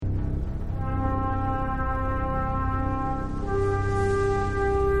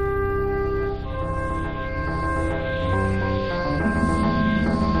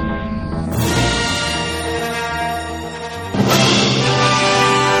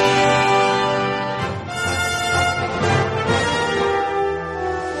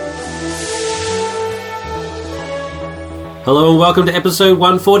Hello and welcome to episode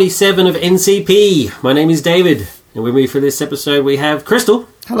 147 of NCP. My name is David, and with me for this episode we have Crystal.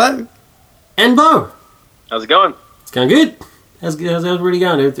 Hello. And Bo. How's it going? It's going good. How's really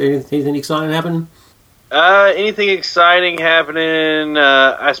going? Anything exciting happening? Anything exciting happening?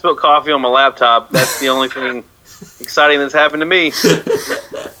 I spilled coffee on my laptop. That's the only thing exciting that's happened to me.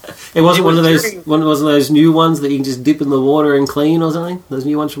 It wasn't one of those new ones that you can just dip in the water and clean or something? Those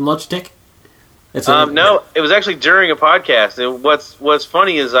new ones from Logitech? No, it was actually during a podcast. What's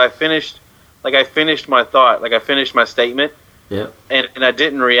funny is I finished my thought, I finished my statement, yeah, and I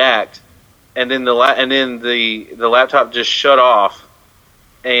didn't react, and then the laptop just shut off,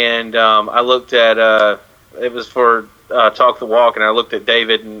 and I looked at it was for Talk the Walk, and I looked at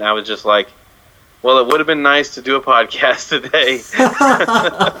David, and I was just like, well, it would have been nice to do a podcast today.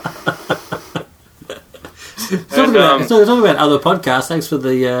 Talking about other podcasts, thanks for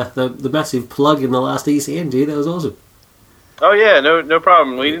the massive plug in the last ECN, dude. That was awesome. Oh yeah, no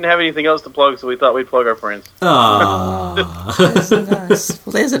problem. We didn't have anything else to plug, so we thought we'd plug our friends. Ah, that's nice.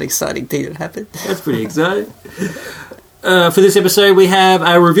 Well, there's an exciting thing that happened. That's pretty exciting. For this episode, we have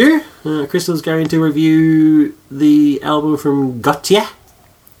a review. Crystal's going to review the album from Gautier.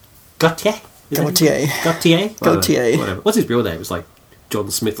 Gautier. Whatever. What's his real name? It's like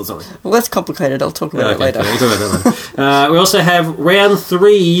John Smith or something. Well, that's complicated. I'll talk about it later. We'll talk about that later. We also have round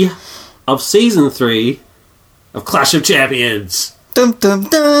 3 of season 3 of Clash of Champions. Dum dum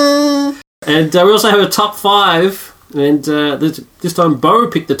dum. And we also have a top 5. And this time Bo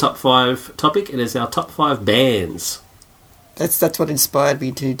picked the top 5 topic, and it's our top 5 bands. That's what inspired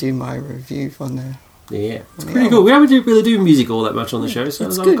me to do my review on the. Yeah, it's pretty cool. We don't really do music all that much on the show, so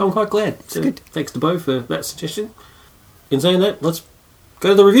I'm quite glad. So good. Thanks to Bo for that suggestion. In saying that, let's go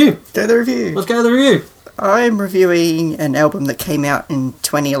to the review. Let's go to the review. I'm reviewing an album that came out in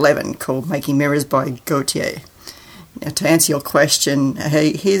 2011 called Making Mirrors by Gautier. Now, to answer your question,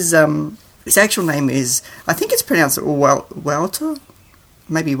 his actual name is, I think it's pronounced Walter,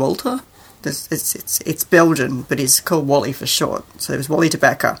 maybe Walter. It's Belgian, but it's called Wally for short. So it was Wally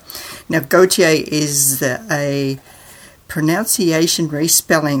Tobacco. Now, Gautier is a pronunciation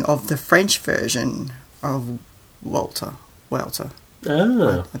respelling of the French version of Walter.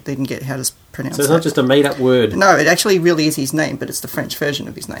 Ah. I didn't get how to pronounce it. So it's not just a made-up word. No, it actually really is his name, but it's the French version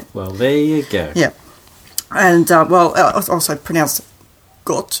of his name. Well, there you go. Yeah. And, also pronounced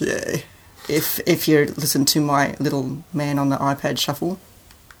Gautier, if you listen to my little man on the iPad shuffle.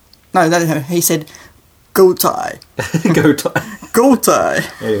 No, he said Gautier. Gautier.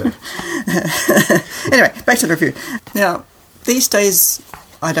 Anyway, back to the review. Now, these days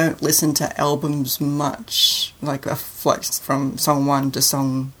I don't listen to albums much, like a float from song 1 to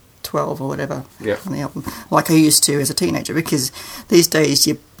song 12 or whatever on the album, like I used to as a teenager, because these days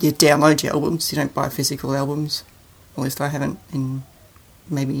you download your albums, you don't buy physical albums. At least I haven't in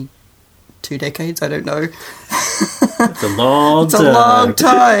maybe 2 decades, I don't know. It's a long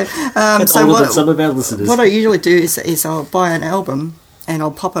time. So what I usually do is I'll buy an album and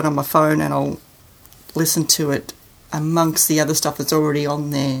I'll pop it on my phone and I'll listen to it amongst the other stuff that's already on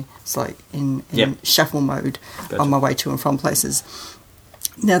there. It's like in shuffle mode on my way to and from places.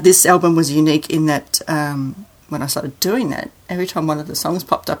 Now, this album was unique in that when I started doing that, every time one of the songs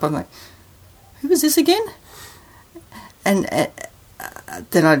popped up, I'm like, who was this again? And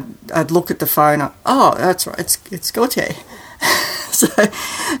then I'd look at the phone. Oh, that's right, it's Gautier. So,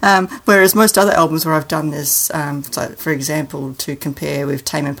 whereas most other albums where I've done this, so for example, to compare with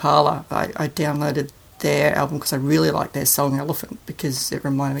Tame Impala, I downloaded their album because I really liked their song Elephant, because it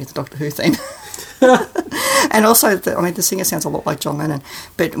reminded me of the Doctor Who theme. And also, the singer sounds a lot like John Lennon.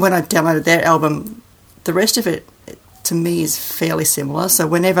 But when I downloaded their album, the rest of it, to me, is fairly similar. So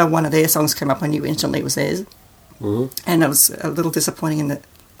whenever one of their songs came up, I knew instantly it was theirs. Mm-hmm. And it was a little disappointing in that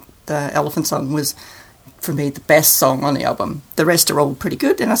the Elephant song was, for me, the best song on the album. The rest are all pretty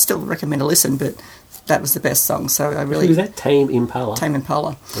good, and I still recommend a listen, but that was the best song. So I really... Was that Tame Impala? Tame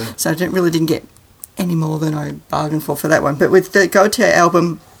Impala. Yeah. So I didn't get any more than I bargained for that one. But with the Gautier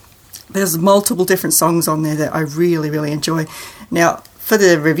album, there's multiple different songs on there that I really, really enjoy. Now, for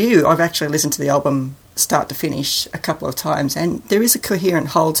the review, I've actually listened to the album start to finish a couple of times, and there is a coherent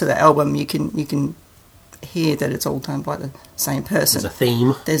whole to the album. You can hear that it's all done by the same person. There's a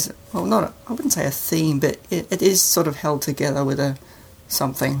theme. I wouldn't say a theme, but it is sort of held together with a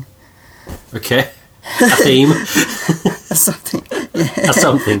something. Okay. A theme. A something. Yeah. A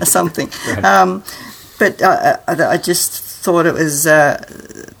something. A something. Right. But I just thought it was...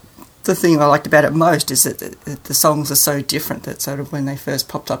 the thing I liked about it most is that the songs are so different that sort of when they first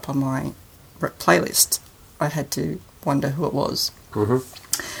popped up on my playlist, I had to wonder who it was. Mm-hmm.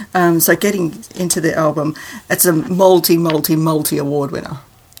 So getting into the album, it's a multi award winner.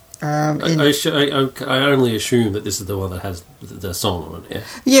 I only assume that this is the one that has the song on it. Yeah.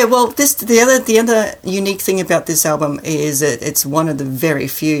 Yeah. Well, the other unique thing about this album is that it's one of the very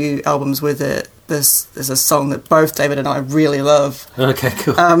few albums where there's a song that both David and I really love. Okay.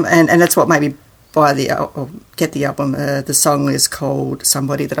 Cool. And that's what made me get the album. The song is called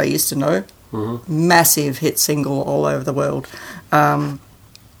 "Somebody That I Used to Know." Mm-hmm. Massive hit single all over the world.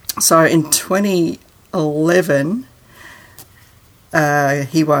 So in 2011.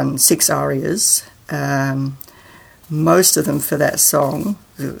 He won 6 ARIAs, most of them for that song.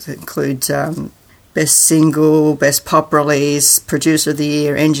 It includes Best Single, Best Pop Release, Producer of the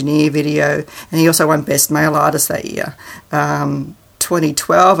Year, Engineer Video, and he also won Best Male Artist that year.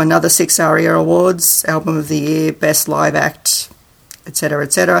 2012, another 6 ARIA awards, Album of the Year, Best Live Act, etc.,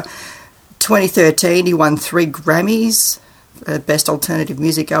 etc. 2013, he won 3 Grammys, Best Alternative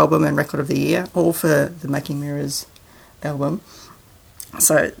Music Album and Record of the Year, all for the Making Mirrors album.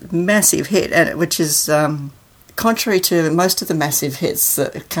 So, massive hit, and which is contrary to most of the massive hits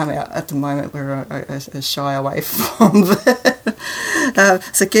that come out at the moment, where I shy away from.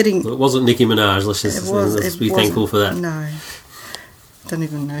 So getting... Well, it wasn't Nicki Minaj, let's be thankful for that. No. Don't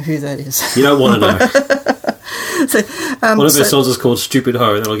even know who that is. You don't want to know. So, one of her songs is called Stupid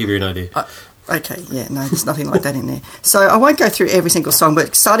Ho, that'll give you an idea. Okay, yeah, no, there's nothing like that in there. So I won't go through every single song,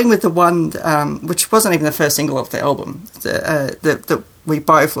 but starting with the one which wasn't even the first single of the album, that we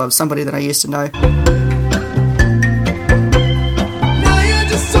both love, Somebody That I Used to Know. Now you're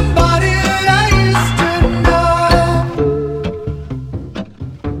just somebody that I used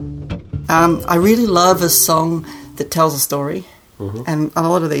to know. I really love a song that tells a story, and a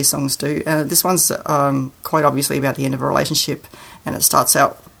lot of these songs do. This one's quite obviously about the end of a relationship, and it starts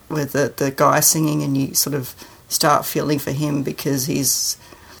out with the guy singing, and you sort of start feeling for him because he's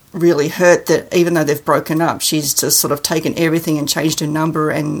really hurt that even though they've broken up, she's just sort of taken everything and changed her number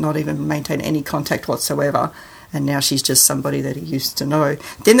and not even maintained any contact whatsoever, and now she's just somebody that he used to know.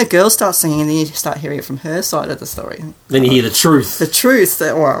 Then the girl starts singing, and then you start hearing it from her side of the story. Then you hear the truth. The truth.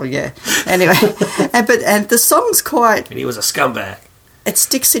 Well, yeah. Anyway, and the song's quite... And he was a scumbag. It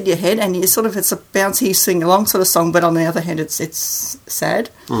sticks in your head, and it's a bouncy sing-along sort of song, but on the other hand, it's sad.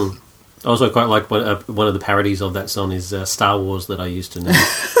 I also quite like one of the parodies of that song is Star Wars That I Used to Know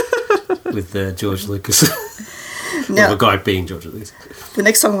with George Lucas. Now, the guy being George Lucas. The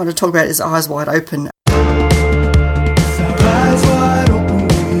next song I want to talk about is Eyes Wide Open.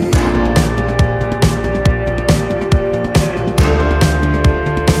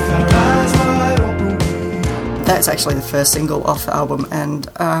 That's actually the first single off the album, and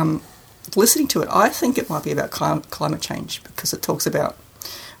listening to it, I think it might be about climate change, because it talks about,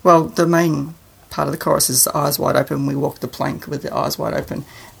 well, the main part of the chorus is eyes wide open, we walk the plank with the eyes wide open,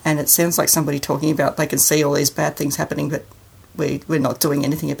 and it sounds like somebody talking about they can see all these bad things happening, but we're not doing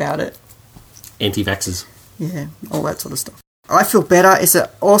anything about it. Anti-vaxxers. Yeah, all that sort of stuff. I Feel Better is an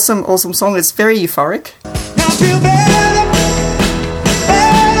awesome song. It's very euphoric. I feel better.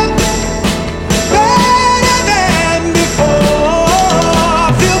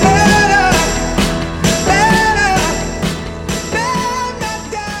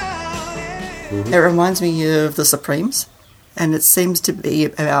 It reminds me of The Supremes, and it seems to be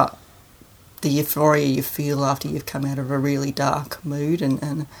about the euphoria you feel after you've come out of a really dark mood,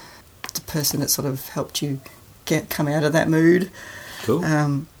 and the person that sort of helped you come out of that mood. Cool.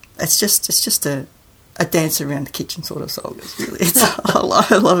 It's just a dance around the kitchen sort of song. I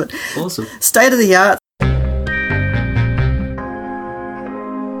love it. Awesome. State of the Art.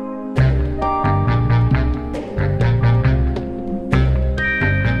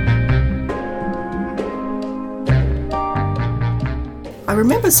 I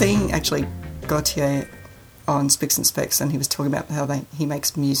remember seeing, actually, Gautier on Spicks and Specs, and he was talking about how he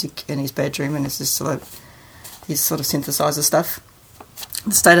makes music in his bedroom, and it's just his sort of synthesizer stuff.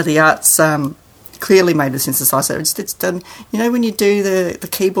 The State of the Art's clearly made with synthesizer. It's done, you know, when you do the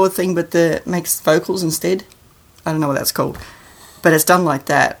keyboard thing, but makes vocals instead. I don't know what that's called, but it's done like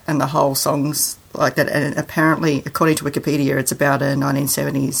that, and the whole song's like that. And apparently, according to Wikipedia, it's about a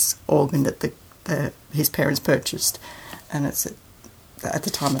 1970s organ that his parents purchased, and it's at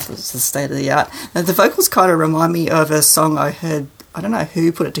the time it was the state of the art. Now, the vocals kind of remind me of a song I heard. I don't know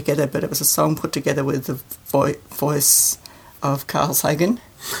who put it together, but it was a song put together with the voice of Carl Sagan.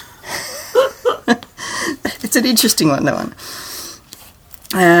 It's an interesting one, that one.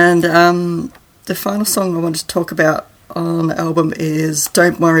 And the final song I wanted to talk about on the album is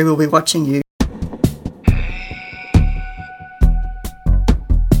Don't Worry, We'll Be Watching You.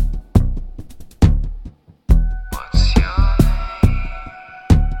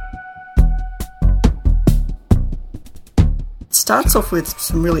 starts off with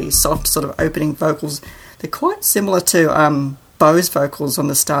some really soft sort of opening vocals. They're quite similar to Bo's vocals on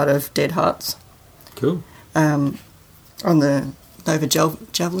the start of Dead Hearts. Cool. On the Nova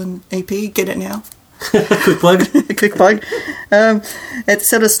Javelin EP, get it now? Quick plug. Quick plug. It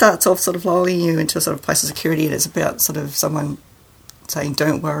sort of starts off sort of lulling you into a sort of place of security, and it's about sort of someone saying,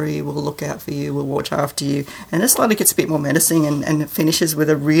 don't worry, we'll look out for you, we'll watch after you. And it slowly gets a bit more menacing, and it finishes with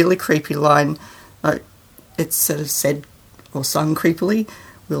a really creepy line. Like, it's sort of said or sung creepily,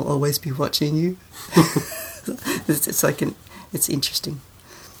 we'll always be watching you. It's like it's interesting.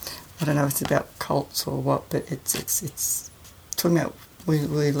 I don't know if it's about cults or what, but it's talking about we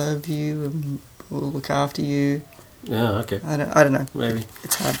love you and we'll look after you. Oh, okay. I don't know. Maybe.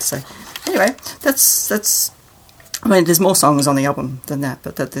 It's hard to say. Anyway, that's. I mean, there's more songs on the album than that,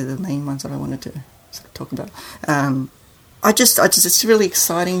 but they're the main ones that I wanted to sort of talk about. I just, it's really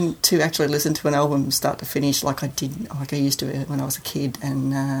exciting to actually listen to an album start to finish, like I used to when I was a kid,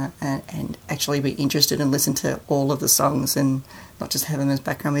 and actually be interested and listen to all of the songs and not just have them as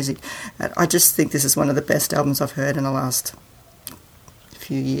background music. I just think this is one of the best albums I've heard in the last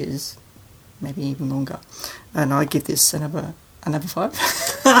few years, maybe even longer, and I give this another 5.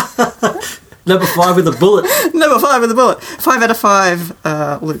 Number 5 with a bullet. Number 5 with a bullet. 5 out of 5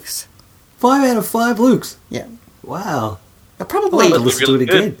 Lukes. 5 out of 5 Lukes. Yeah. Wow. Probably. I'll listen to it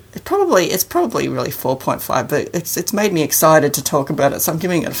again. It's probably really 4.5, but it's made me excited to talk about it, so I'm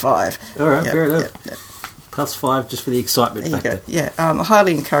giving it a 5. All right, fair enough. Yeah. Plus 5 just for the excitement factor. Yeah, I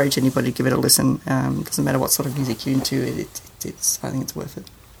highly encourage anybody to give it a listen. Doesn't matter what sort of music you're into, I think it's worth it.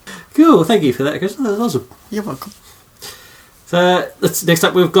 Cool, thank you for that, Chris. That was awesome. You're welcome. So next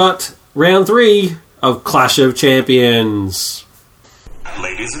up we've got round 3 of Clash of Champions.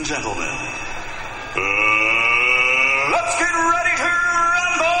 Ladies and gentlemen, let's get ready to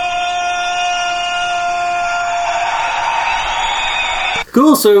rumble!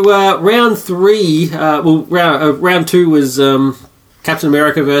 Cool, so round 3, round 2 was Captain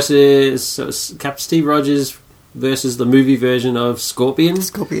America versus Captain Steve Rogers versus the movie version of Scorpion.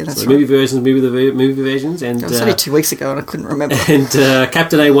 Scorpion, that's so right. Movie versions. And, it was only 2 weeks ago and I couldn't remember. And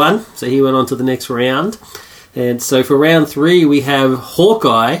Captain A won, so he went on to the next round. And so for round 3, we have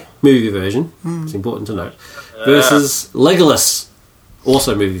Hawkeye, movie version, it's important to note, versus Legolas,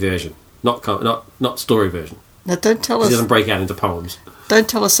 also movie version, not story version. Now don't tell He us. doesn't break out into poems. Don't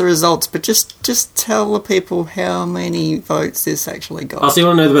tell us the results, but just tell the people how many votes this actually got. Oh, so you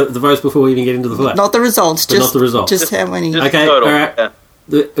want to know the votes before we even get into the vote? Not the results, But not the results. Just how many. Just Okay, total, all right.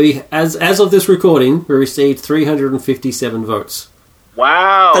 yeah. As of this recording, we received 357 votes.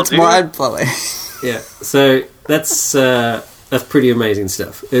 Wow, That's dude. mind blowing. Yeah, so that's pretty amazing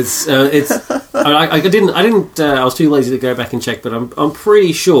stuff. It's I was too lazy to go back and check, but I'm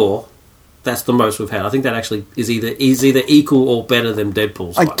pretty sure that's the most we've had. I think that actually is either equal or better than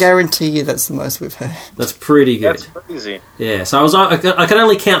Deadpool's. I ones. guarantee you that's the most we've heard. That's pretty good. That's crazy. Yeah, so I can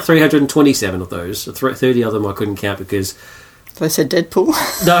only count 327 of those. 30 of them I couldn't count because They said Deadpool.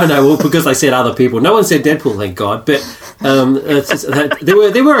 well, because they said other people. No one said Deadpool, thank God. But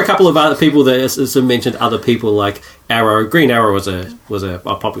there were a couple of other people that mentioned other people like Arrow. Green Arrow was a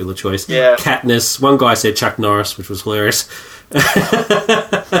popular choice. Yeah. Katniss. One guy said Chuck Norris, which was hilarious. But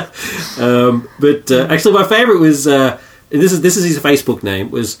actually, my favourite was this is his Facebook name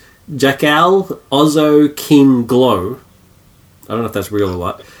was Jackal Ozo King Glow. I don't know if that's real or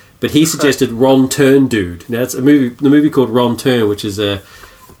what. But he suggested Ron Turn Dude. Now it's the movie called Ron Turn, which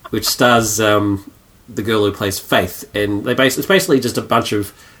stars the girl who plays Faith, and it's basically just a bunch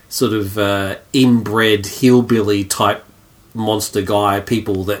of sort of inbred hillbilly type monster guy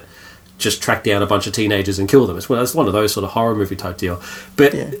people that just track down a bunch of teenagers and kill them. It's one of those sort of horror movie type deal.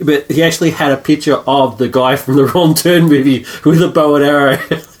 But he actually had a picture of the guy from the Ron Turn movie with a bow and arrow.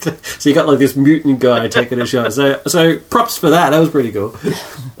 So you got like this mutant guy taking a shot. So props for that. That was pretty cool.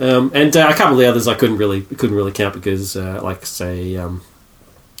 And a couple of the others I couldn't really count because, like say,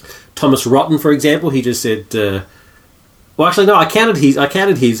 Thomas Rotten, for example, he just said. Well, actually, no. I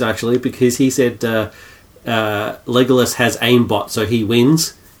counted his actually because he said Legolas has aimbot, so he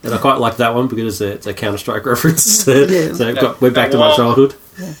wins. And I quite like that one because it's a Counter-Strike reference. So went back to my childhood,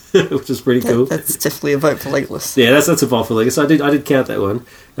 which is pretty cool. That's definitely a vote for Legolas. Yeah, that's a vote for Legolas. I did count that one.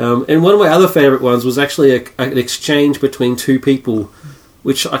 And one of my other favourite ones was actually an exchange between two people,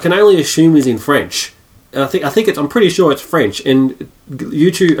 which I can only assume is in French. And I'm pretty sure it's French. And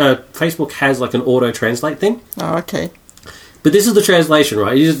YouTube, Facebook has like an auto translate thing. Oh, okay. But this is the translation,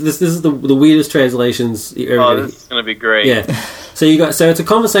 right? This is the weirdest translations. Oh, this is going to be great. Yeah. So it's a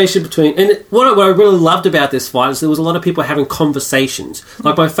conversation between, and what I really loved about this fight is there was a lot of people having conversations.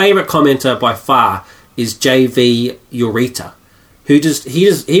 Like my favourite commenter by far is JV Eureka, who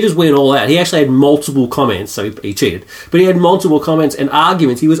he just went all out. He actually had multiple comments, so he cheated. But he had multiple comments and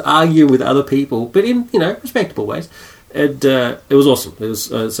arguments. He was arguing with other people, but in respectable ways. And it was awesome. It was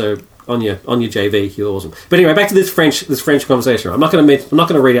so on your JV, you're awesome. But anyway, back to this French conversation. I'm not going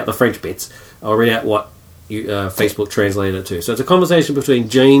to read out the French bits. I'll read out what Facebook translated it to. So it's a conversation between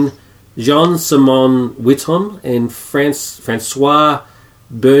Jean-Simon Wittham and Francois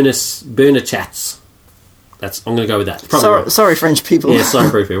Bernachats. I'm going to go with that. Sorry, French people. Yeah, sorry,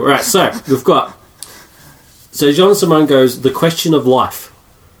 French people. Right, so we've got... So Jean-Simon goes, the question of life.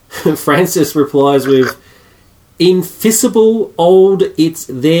 Francis replies with, infissable old it's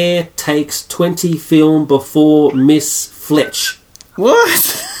there takes 20 film before Miss Fletch.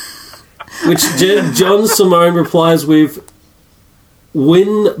 What? Which John Simone replies with,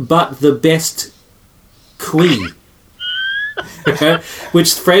 win but the best queen. Okay?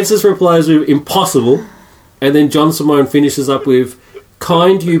 Which Francis replies with, impossible. And then John Simone finishes up with,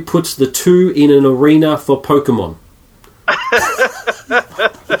 kind you puts the two in an arena for Pokemon.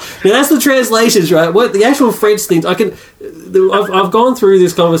 Now that's the translations, right? What the actual French things I've gone through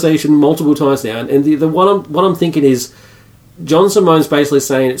this conversation multiple times now, and the what I'm thinking is John Simone's basically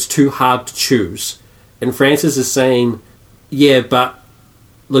saying it's too hard to choose, and Francis is saying, yeah, but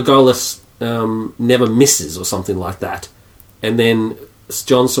Legolas never misses or something like that, and then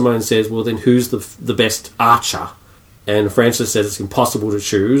John Simone says, well, then who's the best archer? And Francis says it's impossible to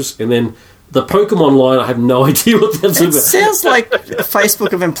choose, and then the Pokemon line, I have no idea what that's about. It sounds like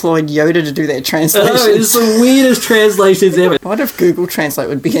Facebook have employed Yoda to do their translations. I know, it's the weirdest translations ever. I wonder if Google Translate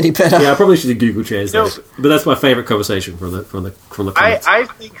would be any better. Yeah, I probably should do Google Translate. But that's my favourite conversation from the comments. I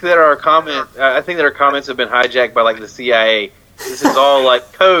think that our comments have been hijacked by like the CIA. This is all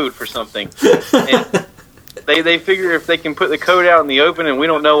like code for something. And they figure if they can put the code out in the open and we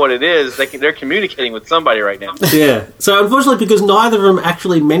don't know what it is, they're communicating with somebody right now. Yeah. So unfortunately, because neither of them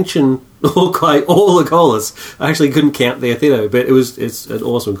actually mention Hawkeye or Legolas, I actually couldn't count their theatre, but it's an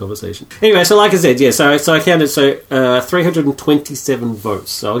awesome conversation. Anyway, so like I said, yeah. So I counted 327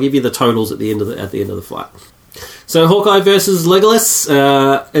 votes. So I'll give you the totals at the end of the fight. So Hawkeye versus Legolas,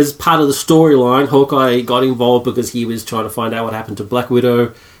 as part of the storyline, Hawkeye got involved because he was trying to find out what happened to Black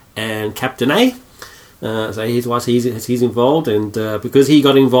Widow and Captain A. So he's involved, and because he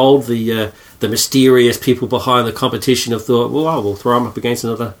got involved, the mysterious people behind the competition have thought, well, we'll throw him up against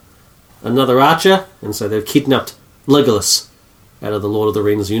another archer, and so they've kidnapped Legolas out of the Lord of the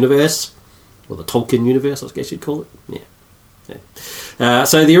Rings universe, or the Tolkien universe, I guess you'd call it. Yeah.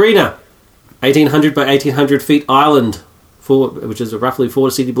 So the arena, 1,800 by 1,800 feet island, which is roughly 4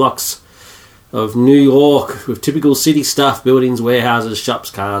 city blocks of New York, with typical city stuff, buildings, warehouses,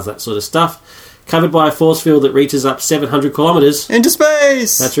 shops, cars, that sort of stuff. Covered by a force field that reaches up 700 kilometres. Into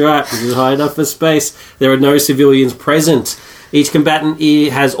space! That's right, this is high enough for space. There are no civilians present. Each combatant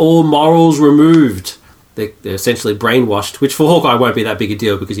has all morals removed. They're essentially brainwashed, which for Hawkeye won't be that big a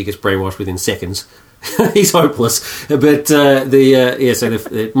deal because he gets brainwashed within seconds. He's hopeless. But so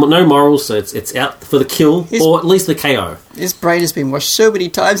no morals, so it's out for the kill, or at least the KO. His brain has been washed so many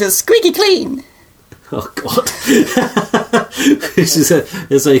times, it's squeaky clean! Oh, God.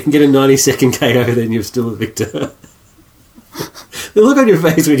 So you can get a 90-second KO, then you're still a victor. The look on your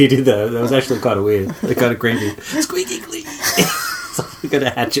face when you did that was actually kind of weird. Kind of creepy. Squeaky clean. You're going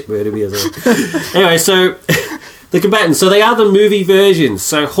to hatchet murder me or something. Anyway, so the combatants. So they are the movie versions.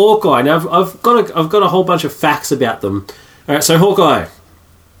 So Hawkeye. Now, I've got a whole bunch of facts about them. All right, so Hawkeye.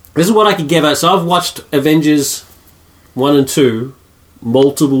 This is what I could give out. So I've watched Avengers 1 and 2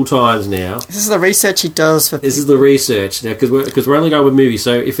 multiple times now. This is the research he does. This is the research now, because we're only going with movies.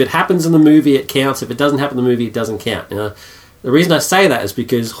 So if it happens in the movie, it counts. If it doesn't happen in the movie, it doesn't count. Now, the reason I say that is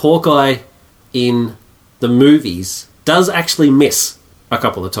because Hawkeye in the movies does actually miss a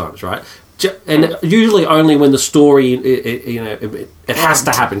couple of times, right? And usually only when the story, it has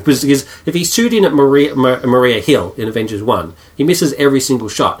to happen. Because if he's shooting at Maria Hill in Avengers 1, he misses every single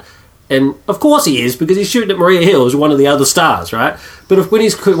shot. And of course he is, because he's shooting at Maria Hill, who's one of the other stars, right? But when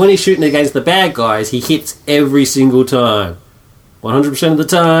he's shooting against the bad guys, he hits every single time, 100% of the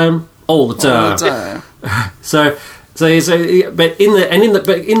time, all the time. But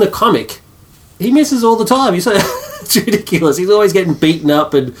in the comic, he misses all the time. It's ridiculous. He's always getting beaten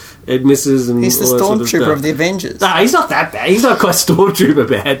up and misses. And he's the Stormtrooper of the Avengers. No, he's not that bad. He's not quite Stormtrooper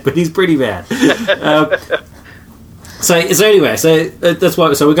bad, but he's pretty bad. So anyway, that's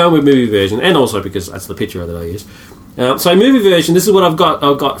why. So we're going with movie version, and also because that's the picture that I use. So movie version. This is what I've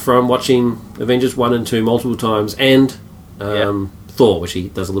got from watching Avengers 1 and 2 multiple times, and Thor, which he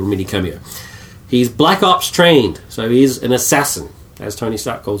does a little mini cameo. He's Black Ops trained, so he's an assassin, as Tony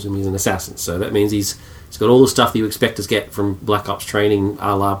Stark calls him. He's an assassin, so that means he's He's got all the stuff that you expect to get from Black Ops training,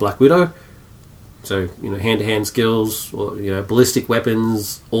 a la Black Widow. So, hand-to-hand skills, or, ballistic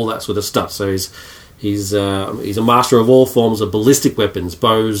weapons, all that sort of stuff. So he's a master of all forms of ballistic weapons,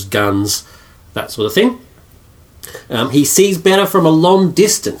 bows, guns, that sort of thing. He sees better from a long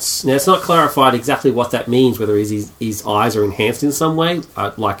distance. Now, it's not clarified exactly what that means, whether his eyes are enhanced in some way,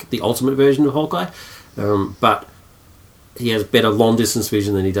 like the ultimate version of Hawkeye, but he has better long-distance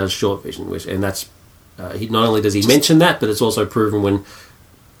vision than he does short vision, and that's not only does he mention that, but it's also proven when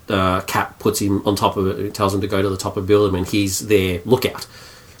Cap puts him on top of it, tells him to go to the top of building, and he's their lookout.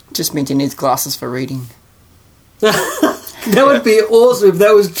 Just means he needs glasses for reading. That would be awesome if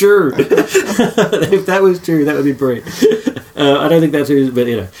that was true. If that was true, that would be brilliant. I don't think that's true, but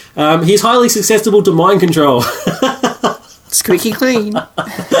he's highly susceptible to mind control. Squeaky clean.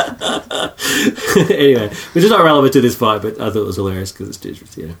 Anyway, which is not relevant to this fight, but I thought it was hilarious because it's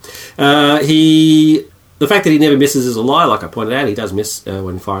dangerous. The fact that he never misses is a lie. Like I pointed out, he does miss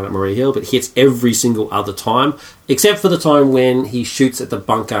when firing at Maria Hill, but hits every single other time, except for the time when he shoots at the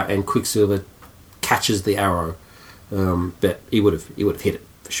bunker and Quicksilver catches the arrow. But he would have hit it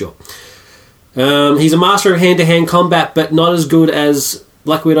for sure. He's a master of hand-to-hand combat, but not as good as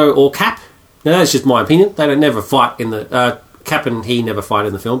Black Widow or Cap. Now that's just my opinion. They don't never fight in the Cap, and he never fight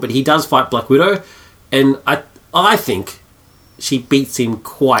in the film, but he does fight Black Widow, and I think she beats him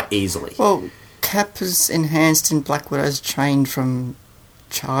quite easily. Well, Cap is enhanced in Black Widow's trained from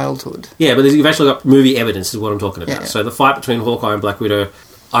childhood. Yeah, but you've actually got movie evidence is what I'm talking about. Yeah. So the fight between Hawkeye and Black Widow,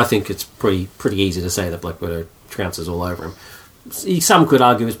 I think it's pretty easy to say that Black Widow trounces all over him. Some could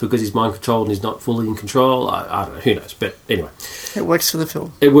argue it's because he's mind controlled and he's not fully in control. I don't know, who knows? But anyway, it works for the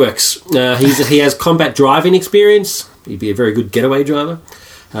film. It works. He has combat driving experience. He'd be a very good getaway driver.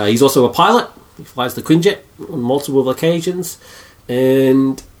 He's also a pilot. He flies the Quinjet on multiple occasions.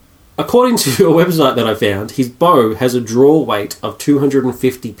 And according to a website that I found, his bow has a draw weight of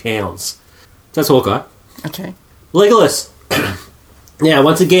 250 pounds. That's Hawkeye. Okay. Legolas. Now,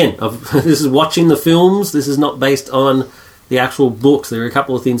 once again, this is watching the films. This is not based on the actual books. There are a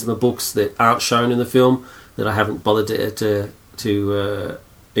couple of things in the books that aren't shown in the film that I haven't bothered to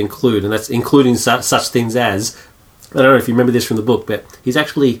include, and that's including such things as, I don't know if you remember this from the book, but he's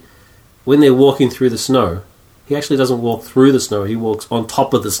actually, when they're walking through the snow, he actually doesn't walk through the snow, he walks on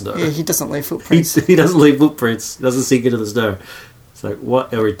top of the snow. Yeah, he doesn't leave footprints. He doesn't leave footprints, he doesn't sink into the snow. So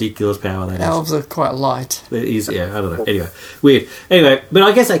what a ridiculous power that is. Elves are quite light. It is, yeah, I don't know. Anyway, weird. Anyway, but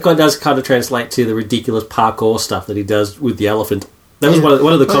I guess that does kind of translate to the ridiculous parkour stuff that he does with the elephant. That was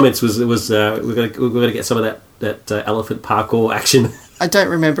one of the comments was we're gonna get some of that elephant parkour action. I don't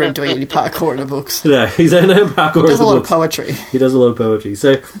remember him doing any parkour in the books. No, he's no parkour. He does a lot of poetry. He does a lot of poetry.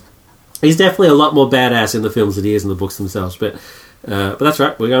 So he's definitely a lot more badass in the films than he is in the books themselves. But that's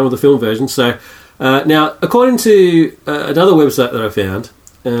right. We're going with the film version. So now, according to another website that I found,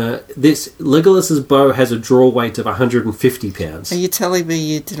 this Legolas's bow has a draw weight of 150 pounds. Are you telling me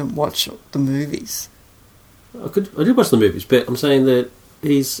you didn't watch the movies? I did watch the movies, but I'm saying that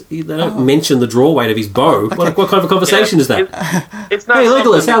they don't mention the draw weight of his bow. Okay. What kind of a conversation is that? It's not. Hey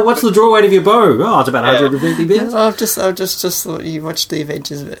Legolas, what's the draw weight of your bow? Oh, it's about 150 pounds. I've just thought you watched the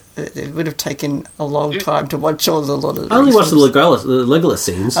Avengers. It would have taken a long time to watch all the lot of. I only watched the Legolas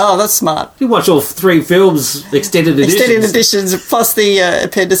scenes. Oh, that's smart. You watch all 3 films, extended editions. Extended editions plus the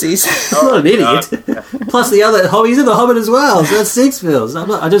appendices. I'm not an idiot. Plus the other He's in the Hobbit as well. So that's 6 films.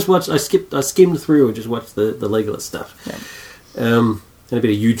 I skimmed through and just watched the Legolas stuff. Yeah. And a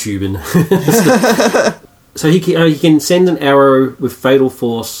bit of YouTube and so he can send an arrow with fatal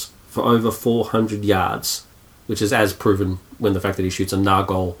force for over 400 yards, which is as proven when the fact that he shoots a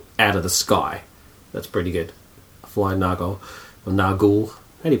Nargol out of the sky. That's pretty good. A flying Nargol or Nargul.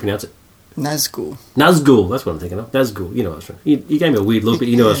 How do you pronounce it? Nazgul. Nazgul. That's what I'm thinking of. Nazgul. You know what I was trying. You gave me a weird look, but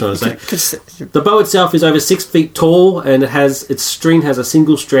you know what I was trying to say. The bow itself is over 6 feet tall, and its string has a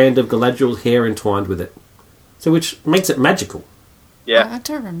single strand of Galadriel's hair entwined with it, so which makes it magical. Yeah. I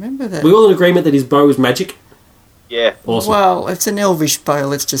don't remember that. We're all in agreement that his bow is magic? Yeah. Awesome. Well, it's an elvish bow,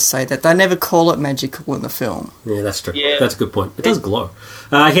 let's just say that. They never call it magical in the film. Yeah, that's true. Yeah. That's a good point. It does glow.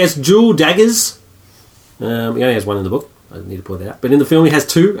 He has dual daggers. He only has one in the book. I need to point that out. But in the film he has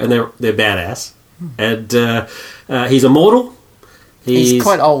 2, and they're badass. And he's immortal. He's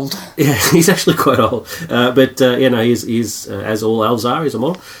quite old. Yeah, he's actually quite old. He's as all elves are, he's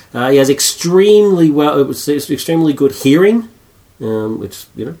immortal. He has extremely good hearing. Which,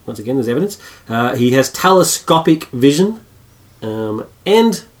 once again, there's evidence. He has telescopic vision. And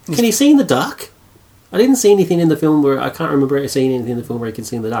can he see in the dark? I didn't see anything in the film where I can't remember seeing anything in the film where he can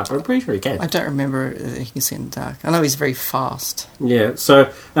see in the dark. I'm pretty sure he can. I don't remember that he can see in the dark. I know he's very fast. Yeah.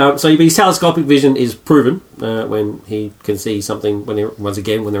 So his telescopic vision is proven when he can see something when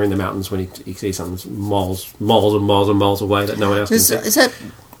they're in the mountains when he sees something miles and miles away that no one else can see. Is that?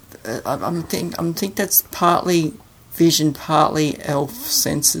 I'm think that's partly vision, partly elf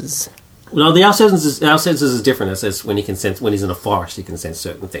senses. No, our senses is different. It says when he's in a forest, he can sense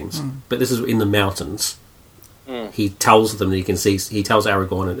certain things. But this is in the mountains. He tells them that he can see. He tells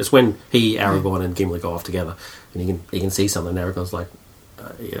Aragorn, and it's when Aragorn and Gimli go off together, and he can see something. And Aragorn's like,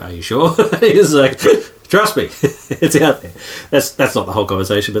 "Are you sure?" He's like, "Trust me, it's out there." That's not the whole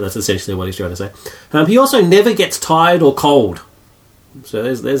conversation, but that's essentially what he's trying to say. He also never gets tired or cold.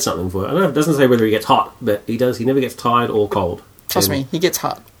 So there's something for it. I don't know. It doesn't say whether he gets hot, but he does. He never gets tired or cold. Trust me, he gets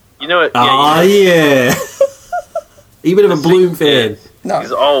hot. You know what? Yeah. Even if a Bloom fan. No.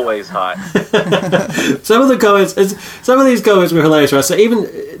 He's always hot. Some of these comments were hilarious, right? So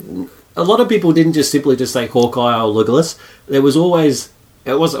even a lot of people didn't just simply say Hawkeye or Legolas. There was always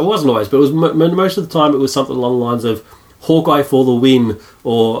it wasn't always, but it was most of the time it was something along the lines of Hawkeye for the win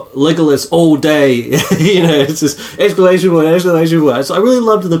or Legolas all day. It's just exclamation point. So I really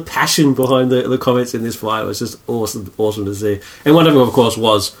loved the passion behind the comments in this fight. It was just awesome to see. And one of them, of course,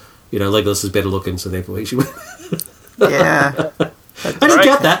 was Legolas is better looking, so therefore he should win. Yeah. I didn't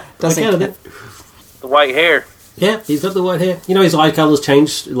get that. Doesn't The white hair. Yeah, he's got the white hair. His eye colours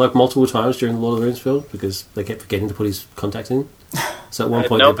changed multiple times during the Lord of the Rings film because they kept forgetting to put his contacts in. So at one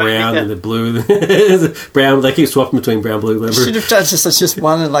point they're brown and they're blue. Brown. They keep swapping between brown, blue, remember? Should have done just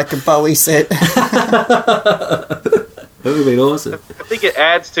one in a Bowie set. That would have been awesome. I think it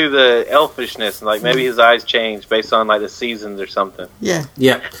adds to the elfishness, maybe his eyes change based on the seasons or something. Yeah.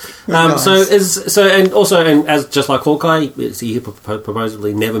 Yeah. Nice. And as just like Hawkeye, he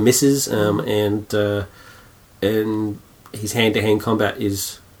supposedly never misses, and his hand-to-hand combat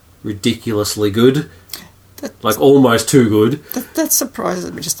is ridiculously good. Almost too good. That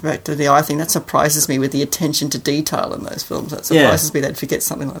surprises me, just back to the eye thing, that surprises me with the attention to detail in those films. That surprises me they'd forget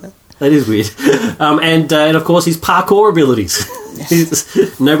something like that. That is weird. And of course his parkour abilities. Yes.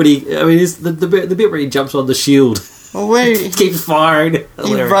 The bit where he jumps on the shield. Well, where he keeps firing.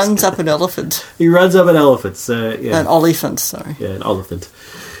 He runs up an elephant. He runs up an elephant, so yeah. An olephant, sorry. Yeah, an elephant.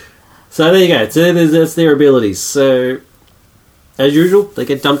 So there you go. So that's their abilities. So as usual, they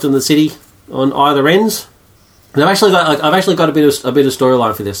get dumped in the city on either ends. And I've actually got a bit of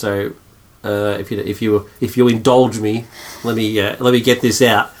storyline for this. So if you indulge me, let me get this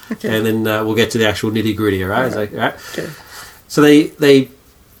out, okay. And then we'll get to the actual nitty gritty. All right? All right? Okay. So they get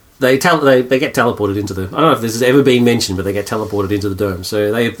teleported into the. I don't know if this has ever been mentioned, but they get teleported into the dome.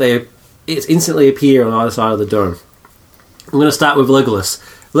 So they instantly appear on either side of the dome. I'm going to start with Legolas.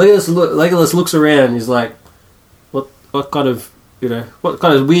 Legolas looks around and he's like, what kind of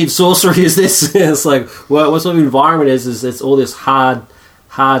weird sorcery is this? It's like, what sort of environment is it's all this hard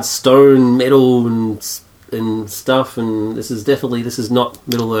stone, metal and stuff, and this is not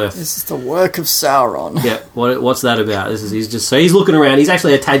Middle Earth. This is the work of Sauron. Yeah, what's that about? He's looking around. He's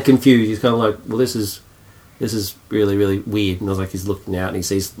actually a tad confused. He's kind of like, well, this is really, really weird. And I was like, he's looking out and he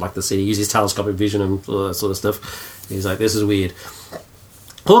sees the city, uses telescopic vision and all that sort of stuff. He's like, this is weird.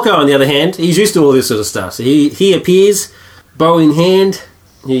 Hawkeye, on the other hand, he's used to all this sort of stuff. So he appears, bow in hand.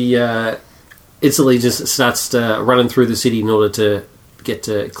 He instantly just starts running through the city in order to get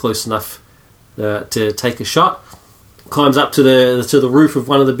close enough to take a shot. Climbs up to the roof of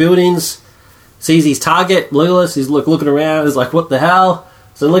one of the buildings. Sees his target, Legolas. He's looking around. He's like, what the hell?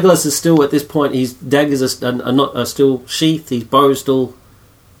 So Legolas is still, at this point, his daggers are still sheathed. His bow is still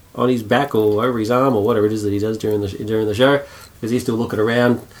on his back or over his arm or whatever it is that he does during the show, because he's still looking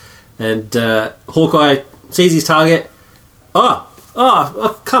around. And Hawkeye sees his target. Oh,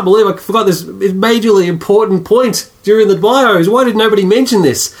 I can't believe I forgot this majorly important point during the bios. Why did nobody mention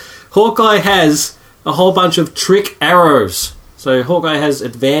this? Hawkeye has a whole bunch of trick arrows. So Hawkeye has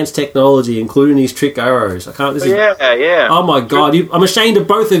advanced technology, including these trick arrows. Yeah. Oh my god, I'm ashamed of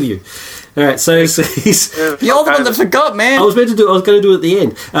both of you. All right, so he's. You're the one that forgot, man. I was going to do it at the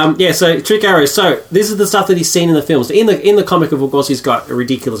end. So trick arrows. So this is the stuff that he's seen in the films. In the comic, of course, he's got a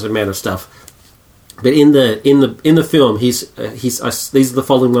ridiculous amount of stuff. But in the film, these are the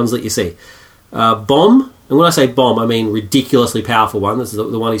following ones that you see: bomb, and when I say bomb, I mean ridiculously powerful one. This is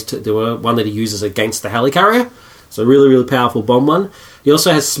the one that he uses against the helicarrier. So really, really powerful bomb one. He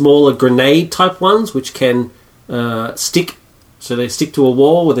also has smaller grenade type ones, which can stick. So they stick to a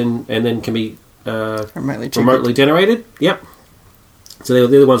wall and then can be remotely generated. Yep. So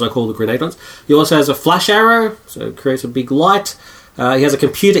they're the ones I call the grenade ones. He also has a flash arrow, so it creates a big light. He has a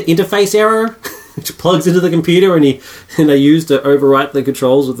computer interface arrow. which plugs into the computer, and they use to overwrite the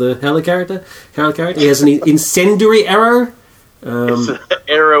controls of the helicarrier. He has an incendiary arrow. It's an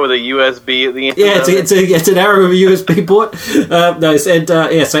arrow with a USB at the end. Yeah, it's an arrow with a USB port.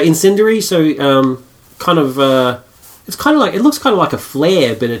 So incendiary. So it's kind of like, it looks kind of like a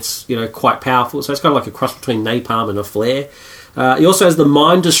flare, but it's quite powerful. So it's kind of like a cross between napalm and a flare. He also has the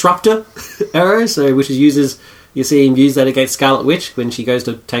mind disruptor arrow, which uses. You see him use that against Scarlet Witch when she goes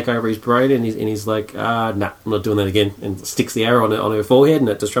to take over his brain, and he's like, nah, I'm not doing that again, and sticks the arrow on her forehead, and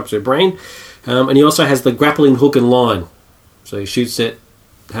it disrupts her brain. And he also has the grappling hook and line. So he shoots it,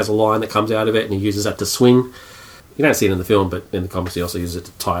 has a line that comes out of it, and he uses that to swing. You don't see it in the film, but in the comics he also uses it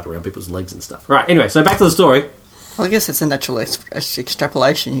to tie it around people's legs and stuff. Right, anyway, so back to the story. Well, I guess it's a natural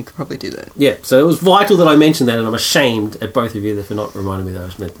extrapolation. You could probably do that. Yeah, so it was vital that I mentioned that, and I'm ashamed at both of you for not reminding me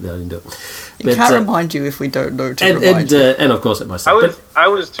that I didn't do it. We can't remind you if we don't know to remind you. And of course at myself. I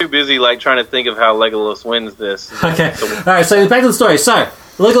was too busy trying to think of how Legolas wins this. Okay, alright, so back to the story. So,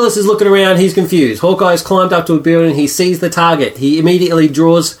 Legolas is looking around, he's confused. Hawkeye's climbed up to a building, he sees the target. He immediately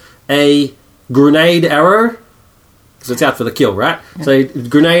draws a grenade arrow, because it's out for the kill, right? Yeah. So,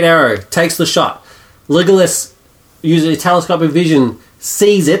 grenade arrow, takes the shot. Legolas uses a telescopic vision,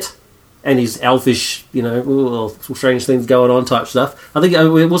 sees it, and his elfish, strange things going on type stuff. I think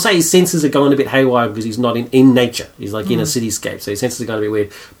we'll say his senses are going a bit haywire because he's not in nature. He's like in a cityscape, so his senses are going to be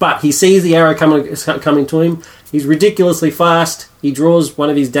weird. But he sees the arrow coming to him. He's ridiculously fast. He draws one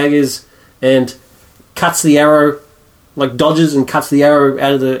of his daggers and cuts the arrow, like dodges and cuts the arrow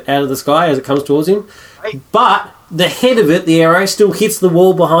out of the sky as it comes towards him. But the head of it, the arrow, still hits the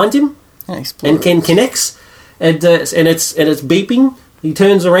wall behind him and connects. And it's beeping. He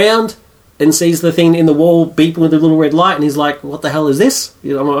turns around and sees the thing in the wall beeping with a little red light, and he's like, "What the hell is this?"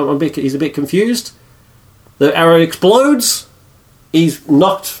 He's a bit confused. The arrow explodes. He's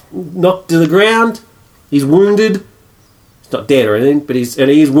knocked to the ground. He's wounded. He's not dead or anything, but he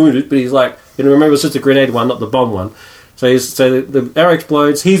is wounded. But he's like, remember, it's just a grenade one, not the bomb one. So the arrow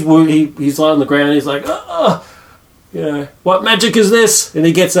explodes. He's wounded. He's lying on the ground. He's like, what magic is this? And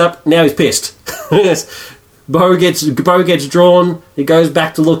he gets up. Now he's pissed. Bow gets drawn. He goes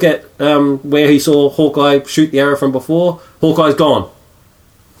back to look at where he saw Hawkeye shoot the arrow from before. Hawkeye's gone.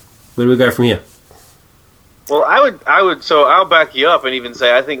 Where do we go from here? Well, I would. So I'll back you up and even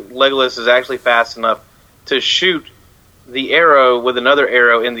say I think Legolas is actually fast enough to shoot the arrow with another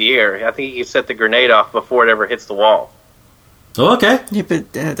arrow in the air. I think he can set the grenade off before it ever hits the wall. Oh, okay. Yeah,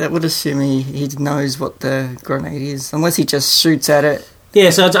 but that would assume he knows what the grenade is, unless he just shoots at it. Yeah,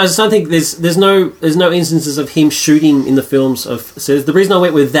 so I just don't think there's no instances of him shooting in the films of. So the reason I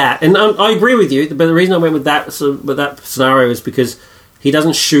went with that, and I agree with you, but the reason I went with that scenario is because he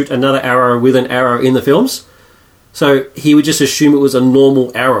doesn't shoot another arrow with an arrow in the films, so he would just assume it was a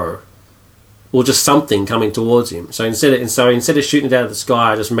normal arrow, or just something coming towards him. So instead of shooting it out of the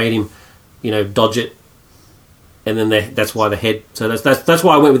sky, I just made him, dodge it. And then that's why the head. So that's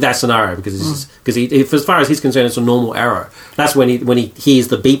why I went with that scenario because as far as he's concerned, it's a normal arrow. That's when he hears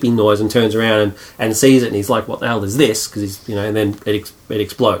the beeping noise and turns around and sees it, and he's like, "What the hell is this?" Because he's and then it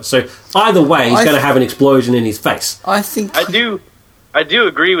explodes. So either way, he's going to have an explosion in his face. I do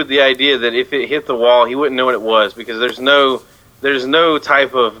agree with the idea that if it hit the wall, he wouldn't know what it was because there's no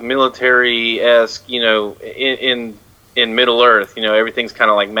type of military-esque in Middle Earth. Everything's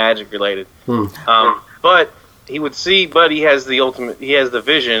kind of like magic related. But he would see, but he has the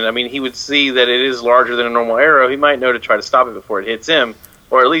vision. I mean, he would see that it is larger than a normal arrow. He might know to try to stop it before it hits him,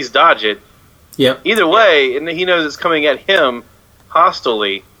 or at least dodge it. Yep. Either way, and he knows it's coming at him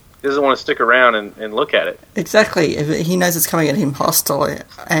hostilely. He doesn't want to stick around and look at it. Exactly. If he knows it's coming at him hostilely,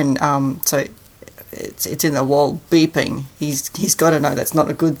 and so it's in the wall beeping. He's got to know that's not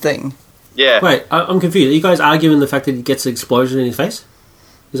a good thing. Yeah. Wait, I'm confused. Are you guys arguing the fact that he gets an explosion in his face?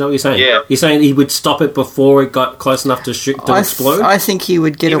 Is that what you're saying? Yeah. You're saying he would stop it before it got close enough to explode? I think he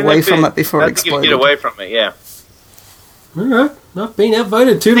would get away from it before it exploded. I think he'd get away from it, yeah. All right. I've been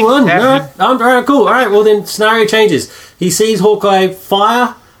outvoted 2-1. All right, cool. All right, well then scenario changes. He sees Hawkeye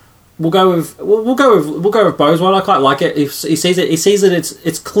fire. We'll go with Bo's one. I quite like it. If he sees that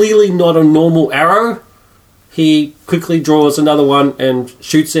it's clearly not a normal arrow. He quickly draws another one and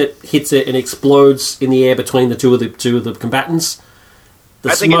shoots it, hits it, and explodes in the air between the two of the combatants.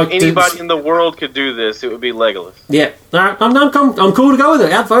 I think if anybody in the world could do this, it would be Legolas. Yeah, I'm cool to go with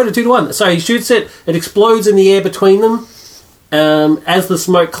it. Outvoted 2-1. So he shoots it. It explodes in the air between them. As the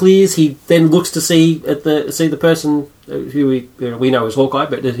smoke clears, he then looks to see the person who we know as Hawkeye,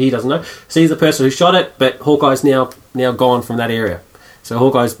 but he doesn't know. Sees the person who shot it, but Hawkeye's now gone from that area. So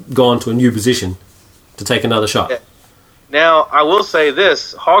Hawkeye's gone to a new position to take another shot. Yeah. Now, I will say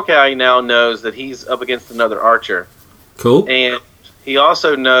this: Hawkeye now knows that he's up against another archer, Cool. and he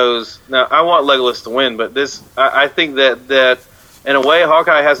also knows. Now, I want Legolas to win, but I think that in a way,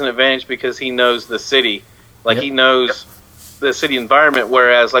 Hawkeye has an advantage because he knows the city, like Yep. he knows the city environment.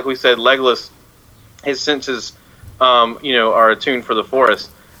 Whereas, like we said, Legolas, his senses, are attuned for the forest.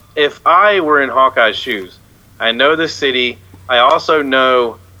 If I were in Hawkeye's shoes, I know the city. I also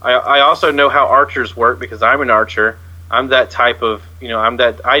know how archers work because I'm an archer. I'm that type of,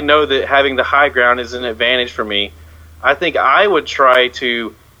 I know that having the high ground is an advantage for me. I think I would try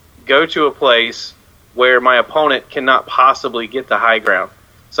to go to a place where my opponent cannot possibly get the high ground.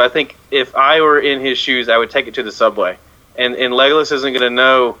 So I think if I were in his shoes, I would take it to the subway. And Legolas isn't going to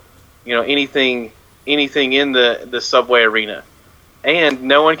know, anything in the subway arena. And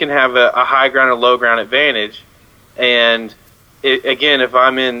no one can have a high ground or low ground advantage. And if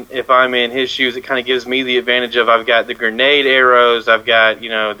I'm in his shoes, it kind of gives me the advantage of I've got the grenade arrows, I've got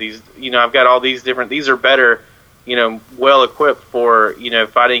I've got all these different. These are better, well equipped for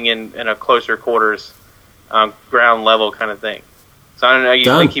fighting in a closer quarters, ground level kind of thing. So I don't know. You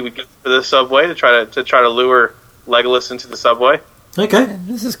think he would go to the subway to try to lure Legolas into the subway? Okay. Yeah,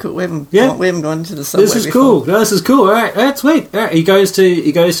 this is cool. We haven't gone into the subway. This is before. cool. No, this is cool. All right, sweet. All right, he goes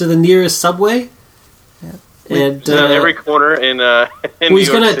to the nearest subway. Yeah. And Every corner in well, he's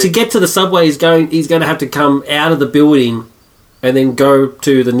gonna to get to the subway. He's going to have to come out of the building and then go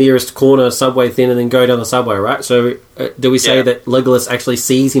to the nearest corner subway thing and then go down the subway, right? So, do we say that Legolas actually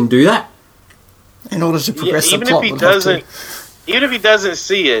sees him do that? In order to progress the even plot, if he doesn't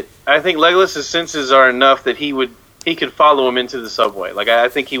see it, I think Legolas' senses are enough that he could follow him into the subway. Like I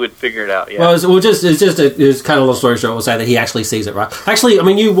think he would figure it out. Yeah. Well, it's kind of a long story short. We'll say that he actually sees it, right? Actually, I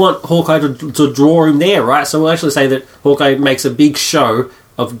mean, you want Hawkeye to draw him there, right? So we'll actually say that Hawkeye makes a big show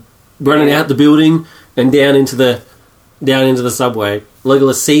of running out the building and down into the subway.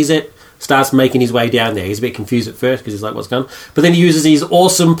 Legolas sees it, starts making his way down there. He's a bit confused at first because he's like, "What's going on?" But then he uses his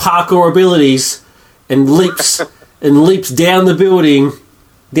awesome parkour abilities and leaps down the building,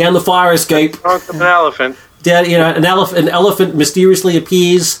 down the fire escape. An elephant. Down, an elephant mysteriously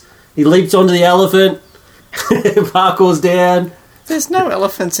appears. He leaps onto the elephant, parkours down. There's no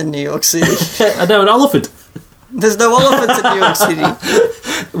elephants in New York City. I know, an elephant. There's no elephants in New York City.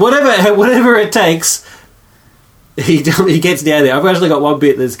 Whatever it takes, he gets down there. I've actually got one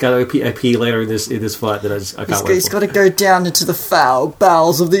bit that's going to appear later in this fight that I can't wait He's for. got to go down into the foul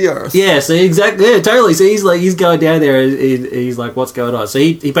bowels of the earth. Yeah, so exactly, yeah, totally. So he's going down there and he's like, what's going on? So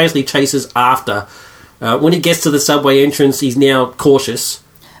he basically chases after. When he gets to the subway entrance, he's now cautious.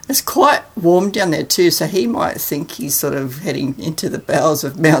 It's quite warm down there too, so he might think he's sort of heading into the bowels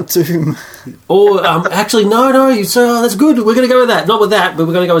of Mount Doom. Or, actually, no, so that's good. We're going to go with that. Not with that, but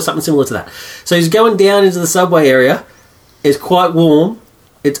we're going to go with something similar to that. So he's going down into the subway area. It's quite warm.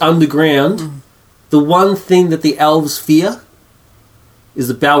 It's underground. The one thing that the elves fear is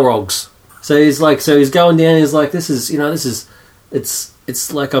the Balrogs. So he's going down, he's like, it's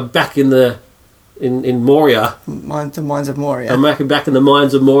like I'm back in Moria. The Mines of Moria. I'm back in the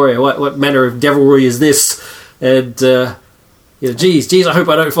Mines of Moria. What manner of devilry is this? And, geez, I hope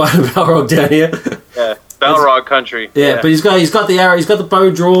I don't find a Balrog down here. Yeah, Balrog country. Yeah, but he's got the arrow, he's got the bow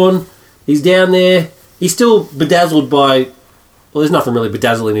drawn, he's down there. He's still bedazzled by... Well, there's nothing really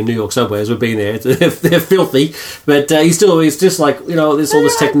bedazzling in New York subways. We've been there. They're filthy. But he's just like, there's all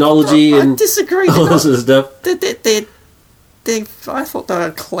this technology and... I disagrey. All this sort of stuff. I thought they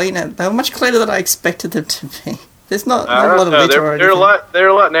were cleaner. They were much cleaner than I expected them to be. There's not a lot of litter or anything. They're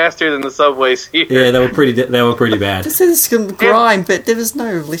a lot nastier than the subways here. Yeah, they were pretty bad. This is grime, but there was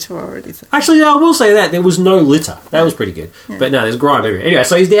no litter or anything. Actually, no, I will say that there was no litter. That was pretty good. Yeah. But no, there's grime everywhere. Anyway,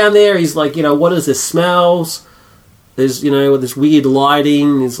 so he's down there. He's like, what is this? Smells. There's this weird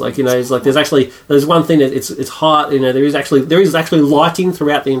lighting. It's like there's one thing that it's hot. There is actually lighting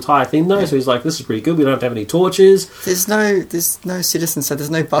throughout the entire thing though. Yeah. So he's like, this is pretty good. We don't have to have any torches. There's no citizens, so there's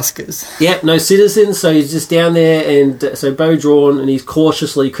no buskers. Yep, no citizens. So he's just down there, and so bow drawn, and he's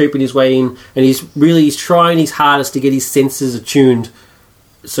cautiously creeping his way in, and he's trying his hardest to get his senses attuned.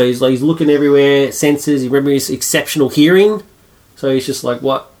 So he's looking everywhere, senses. Remember his exceptional hearing. So he's just like,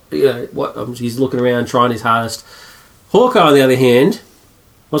 he's looking around, trying his hardest. Hawkeye, on the other hand,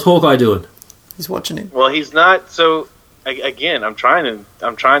 what's Hawkeye doing? He's watching him. Well, he's not. So again, I'm trying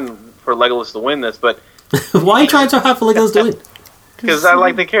for Legolas to win this, but why are you trying so hard for Legolas to win? Because I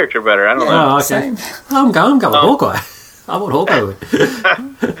like the character better. I don't know. Oh, okay. I'm going with Hawkeye. I want Hawkeye to win.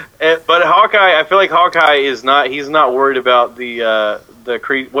 But Hawkeye, I feel like Hawkeye is not. He's not worried about the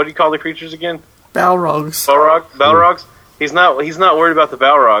what do you call the creatures again? Balrogs. Balrogs. He's not worried about the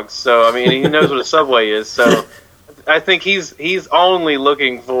Balrogs. So I mean, he knows what a subway is. So. think he's only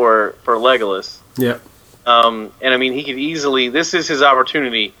looking for Legolas. Yeah. And I mean, he could easily. This is his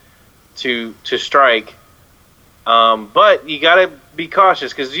opportunity to strike. But you got to be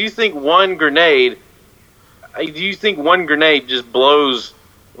cautious, because do you think one grenade just blows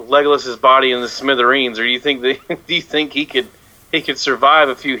Legolas's body in the smithereens, or do you think he could survive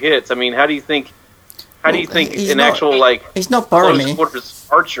a few hits? I mean, how do you think he's not Boromir. close quarters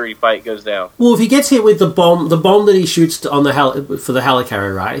archery fight goes down? Well, if he gets hit with the bomb that he shoots on the for the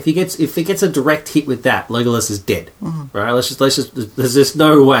helicarrier, right? If he gets a direct hit with that, Legolas is dead, right? Let's just. There's just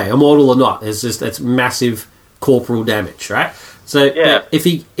no way, immortal or not. That's massive corporal damage, right? So Yeah. if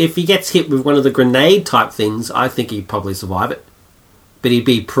he gets hit with one of the grenade type things, I think he'd probably survive it, but he'd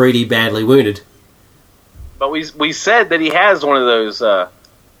be pretty badly wounded. But we said that he has one of those.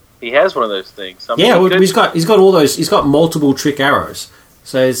 He has one of those things. I mean, Yeah, well, he's got all those. He's got multiple trick arrows,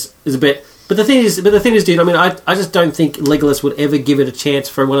 so it's a bit. But the thing is, dude. I mean, I just don't think Legolas would ever give it a chance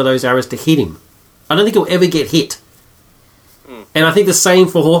for one of those arrows to hit him. I don't think he'll ever get hit. And I think the same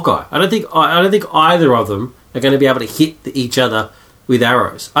for Hawkeye. I don't think either of them are going to be able to hit each other with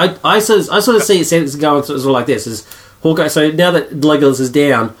arrows. I sort of see it going sort of like this: is Hawkeye. So now that Legolas is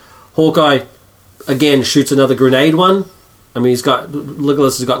down, Hawkeye again shoots another grenade one. I mean,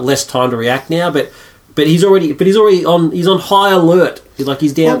 Legolas has got less time to react now, but he's already on high alert.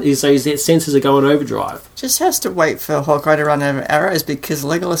 He's down. Well, So his senses are going overdrive. Just has to wait for Hawkeye to run out of arrows, because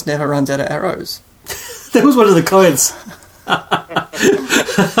Legolas never runs out of arrows. That was one of the comments.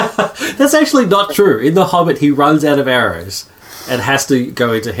 That's actually not true. In The Hobbit, he runs out of arrows and has to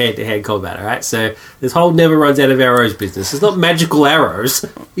go into hand-to-hand combat, all right? So this whole never runs out of arrows business. It's not magical arrows.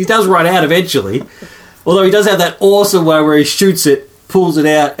 He does run out eventually. Although he does have that awesome one where he shoots it, pulls it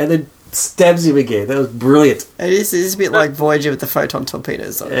out, and then stabs him again. That was brilliant. It is a bit like Voyager with the photon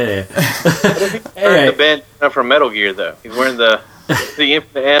torpedoes. Yeah. wearing the bandana from Metal Gear, though. He's wearing the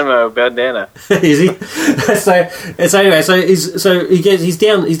infinite ammo bandana. Is he? So anyway, he's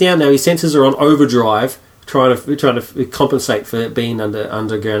down now. His senses are on overdrive, trying to compensate for being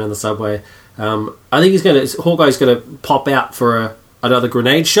underground in the subway. I think Hawkeye's gonna pop out for another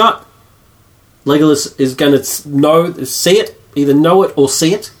grenade shot. Legolas is going to either know it or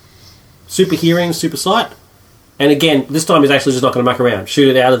see it. Super hearing, super sight, and again, this time he's actually just not going to muck around.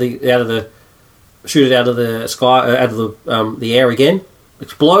 Shoot it out of the sky, out of the air again.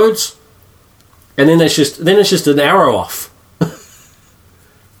 Explodes, and then it's just an arrow off.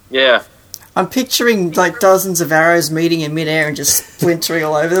 Yeah. I'm picturing like dozens of arrows meeting in midair and just splintering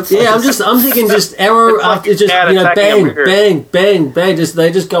all over the place. Yeah, I'm thinking just arrow after just bang, bang, bang.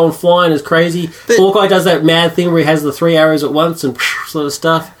 They just go and flying as crazy. But Hawkeye does that mad thing where he has the 3 arrows at once and sort of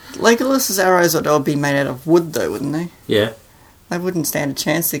stuff. Legolas's arrows would all be made out of wood, though, wouldn't they? Yeah. They wouldn't stand a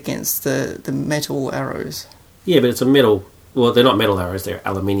chance against the metal arrows. Yeah, but it's a metal. Well, they're not metal arrows; they're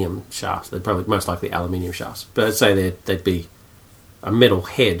aluminium shafts. They're probably most likely aluminium shafts. But I'd say they'd be a metal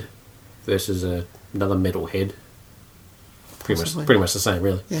head versus another metal head. Pretty much the same,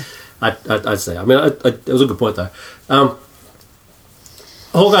 really. Yeah. I'd say. I mean, it was a good point though.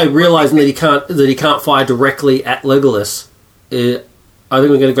 Hawkeye realising that he can't fire directly at Legolas. I think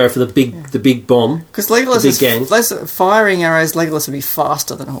we're going to go for the big bomb. Because Legolas firing arrows. Legolas would be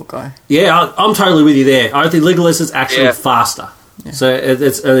faster than Hawkeye. Yeah, I'm totally with you there. I think Legolas is actually faster. Yeah. So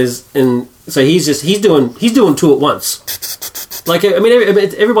he's doing two at once. Like, I mean,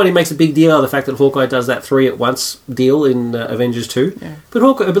 everybody makes a big deal out of the fact that Hawkeye does that 3 at once deal in Avengers 2. Yeah. But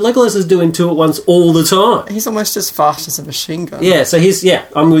Legolas is doing 2 at once all the time. He's almost as fast as a machine gun. Yeah, so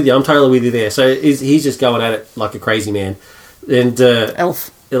I'm with you. I'm totally with you there. So he's just going at it like a crazy man. And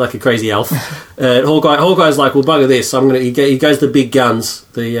elf. Like a crazy elf. Hawkeye's like, well, bugger this. He goes to the big guns,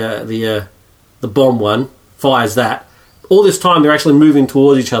 the bomb one, fires that. All this time they're actually moving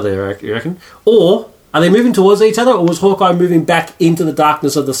towards each other, you reckon? Or are they moving towards each other, or was Hawkeye moving back into the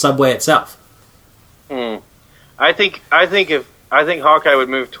darkness of the subway itself? I think Hawkeye would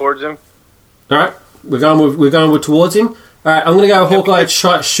move towards him. All right, we're going towards him. All right, I'm going to go. Hawkeye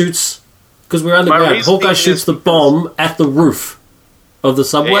shoots because we're underground. Hawkeye shoots the bomb at the roof of the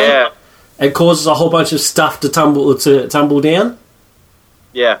subway, and causes a whole bunch of stuff to tumble down.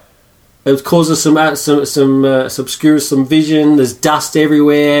 Yeah. It causes some obscures some vision. There's dust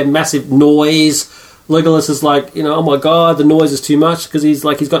everywhere, massive noise. Legolas is like, oh my god, the noise is too much, because he's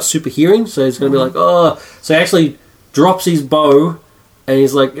got super hearing, so he's going to be like, oh. So he actually drops his bow, and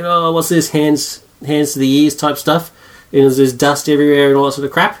he's like, what's this, hands to the ears type stuff. And there's dust everywhere and all that sort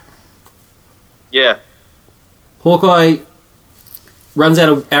of crap. Yeah. Hawkeye runs out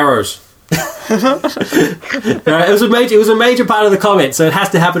of arrows. Right, it was a major part of the comment, so it has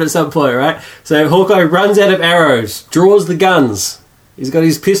to happen at some point, right? So Hawkeye runs out of arrows, draws the guns. He's got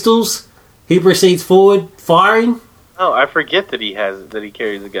his pistols. He proceeds forward, firing. Oh, I forget that he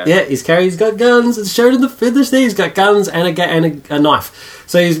carries a gun. Yeah, he's got guns. It's shown in the thing. He's got guns and a knife.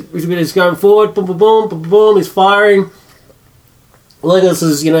 So he's going forward, boom, boom, boom, boom, boom. He's firing. Legolas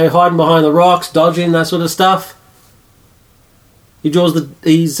is, hiding behind the rocks, dodging, that sort of stuff. He draws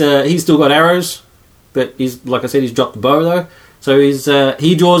he's still got arrows, but like I said, he's dropped the bow though. So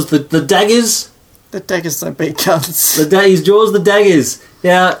he draws the daggers. The daggers are big guns. He draws the daggers.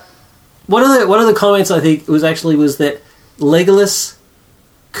 Now, one of the comments I think was that Legolas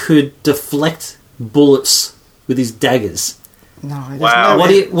could deflect bullets with his daggers. No, there's wow. What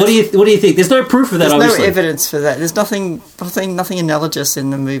do you think? There's no proof of that. There's obviously. no evidence for that. There's nothing analogous in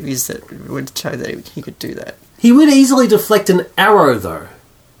the movies that would show that he could do that. He would easily deflect an arrow, though.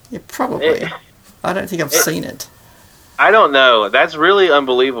 Yeah, probably. I don't think I've seen it. I don't know. That's really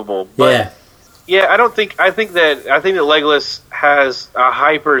unbelievable. But yeah, I think that Legolas has a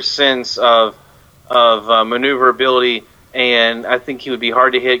hyper sense of maneuverability, and I think he would be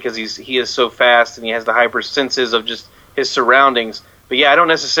hard to hit because he is so fast and he has the hyper senses of just his surroundings. But yeah, I don't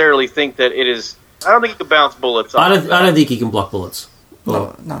necessarily think that it is. I don't think he can bounce bullets. I don't think he can block bullets.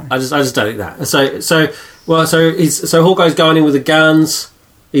 No. I just don't think that. So Hawkeye's going in with the guns.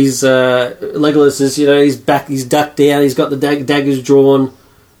 He's Legolas is he's ducked down. He's got the daggers drawn.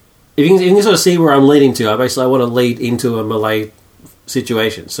 If you can sort of see where I'm leading to, I want to lead into a melee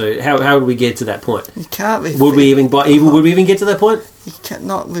situation. So how would we get to that point? You can't. Would we even get to that point? You can't,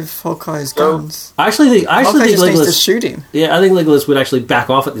 not with Hawkeye's guns. I actually think Hawkeye Legolas needs to shoot him. Yeah, I think Legolas would actually back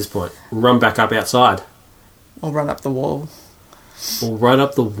off at this point and run back up outside. Or run up the wall.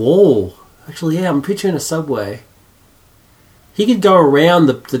 Actually, yeah, I'm picturing a subway. He could go around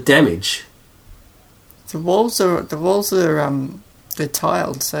the damage. The walls are they're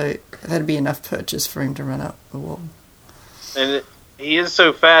tiled, so that'd be enough purchase for him to run up the wall. And he is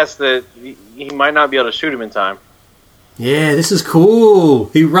so fast that he might not be able to shoot him in time. Yeah, this is cool.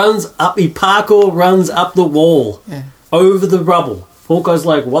 He parkour runs up the wall. Yeah. Over the rubble. Hawkeye's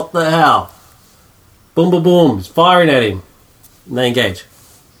like, what the hell? Boom, boom, boom. He's firing at him. And they engage.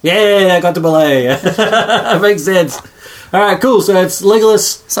 Yeah, I got to belay. Makes sense. Alright, cool. So it's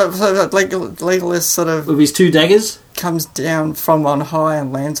Legolas. So Legolas sort of with his two daggers. Comes down from on high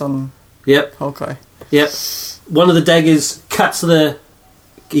and lands on Hawkeye. Yep. One of the daggers cuts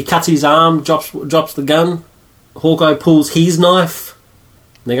his arm, drops the gun. Hawkeye pulls his knife.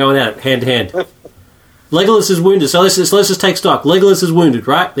 And they're going at it, hand to hand. Legolas is wounded, so let's just take stock. Legolas is wounded,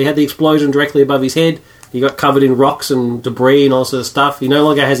 right? They had the explosion directly above his head. He got covered in rocks and debris and all sort of stuff. He no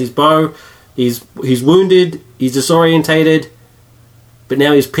longer has his bow. He's wounded. He's disorientated. But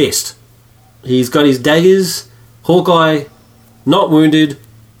now he's pissed. He's got his daggers. Hawkeye, not wounded,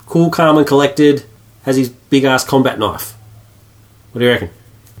 cool, calm and collected, has his big-ass combat knife. What do you reckon?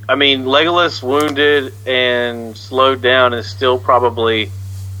 I mean, Legolas wounded and slowed down is still probably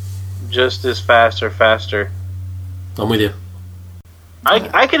just as fast or faster. I'm with you.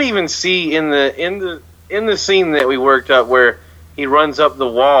 I could even see in the scene that we worked up where he runs up the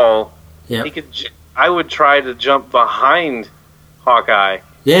wall. Yeah. I would try to jump behind Hawkeye.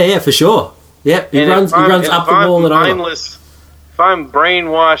 Yeah, for sure. Yeah, he runs up the wall and over. If I'm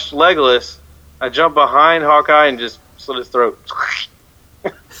brainwashed Legolas, I jump behind Hawkeye and just slit his throat.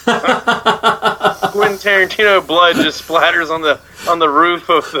 Quentin Tarantino blood just splatters on the roof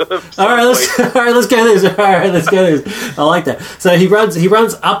of the. All right, let's go this. I like that. So he runs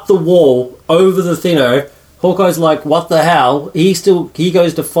up the wall over the Thinno. Hawkeye's like, what the hell? He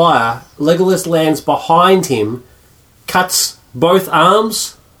goes to fire. Legolas lands behind him, cuts both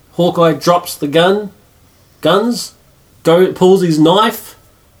arms. Hawkeye drops the guns, pulls his knife.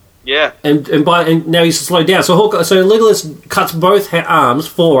 Yeah. And now he's slowed down. So Legolas cuts both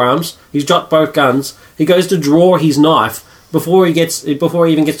forearms. He's dropped both guns. He goes to draw his knife. Before he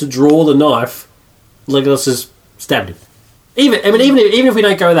even gets to draw the knife, Legolas has stabbed him. Even if we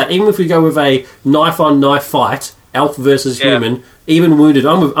don't go with that, even if we go with a knife on knife fight, elf versus human, even wounded,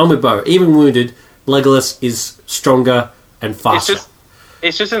 I'm with Bo. Even wounded, Legolas is stronger and faster.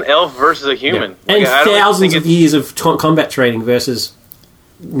 It's just an elf versus a human. Yeah. And thousands of years of combat training versus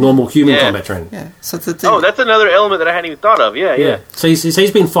normal human combat training. Yeah. So that's another element that I hadn't even thought of. Yeah. So he's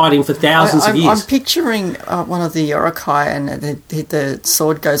been fighting for thousands of years. I'm picturing one of the Uruk-hai and the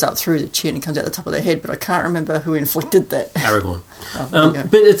sword goes up through the chin and comes out the top of the head, but I can't remember who inflicted that. Aragorn.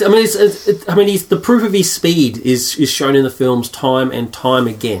 But the proof of his speed is shown in the films time and time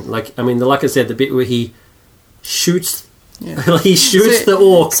again. Like I said, the bit where he shoots Yeah. He shoots the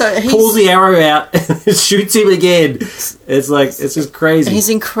orc, pulls the arrow out, and shoots him again. It's like, it's just crazy. He's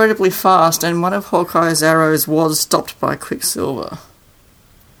incredibly fast, and one of Hawkeye's arrows was stopped by Quicksilver.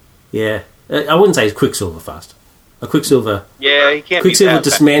 Yeah. I wouldn't say he's Quicksilver fast. A Quicksilver... Yeah, he can't Quicksilver be that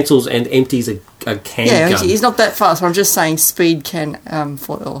dismantles and empties a can gun. He's not that fast, but I'm just saying speed can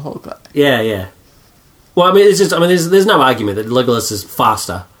foil Hawkeye. Yeah. Well, I mean, it's just... there's no argument that Legolas is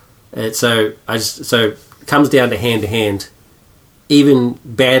faster. So it comes down to hand, even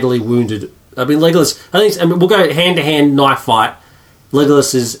badly wounded. I mean, Legolas... we'll go hand-to-hand knife fight.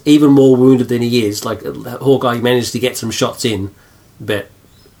 Legolas is even more wounded than he is. Like, Hawkeye managed to get some shots in, but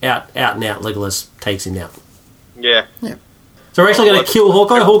out and out, Legolas takes him out. Yeah. So we're actually going to kill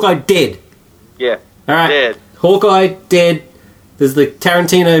Hawkeye? Hawkeye dead. Yeah. All right. Dead. Hawkeye dead. There's the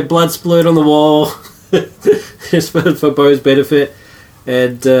Tarantino blood splurt on the wall. Just for Bo's benefit.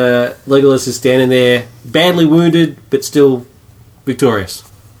 And Legolas is standing there, badly wounded, but still victorious.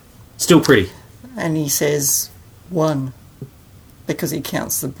 Still pretty. And he says 1 because he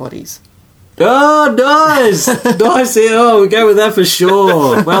counts the bodies. Oh, nice! Nice. Oh, we go with that for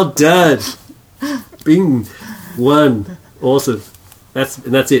sure. Well done. Bing. 1. Awesome. That's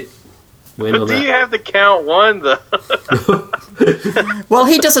it. But do you have to count 1 though? Well,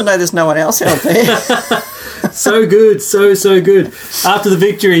 he doesn't know there's no one else out there. So good, so good. After the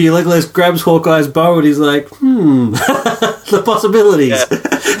victory, Legolas grabs Hawkeye's bow and he's like, the possibilities. Yeah.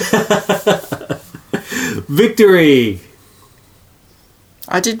 Victory.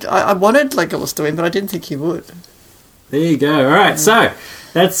 I wanted Legolas to win, but I didn't think he would. There you go. All right, so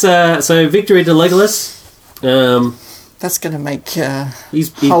that's so victory to Legolas. That's going to make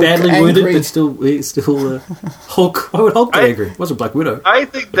he's Hulk badly angry. wounded, but he's still Hulk. Why would Hulk be angry? It wasn't Black Widow. I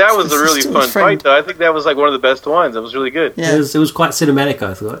think that was a really Still fun his friend. fight, though. I think that was like one of the best ones. It was really good. Yeah, It was quite cinematic,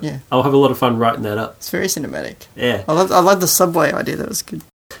 I thought. Yeah. I'll have a lot of fun writing that up. it's very cinematic. Yeah. I love the subway idea. That was good.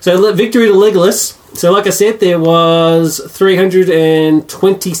 So victory to Legolas. So like I said, there was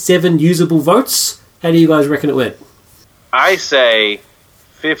 327 usable votes. How do you guys reckon it went? I say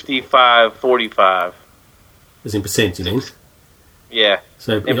 55-45. As in percent, you mean? Yeah.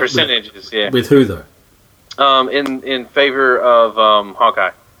 So In percentages, yeah. With who though? In favor of Hawkeye.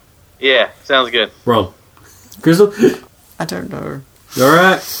 Yeah, sounds good. Wrong. Crystal? I don't know.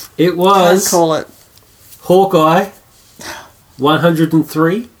 Alright. It Can't was call it. Hawkeye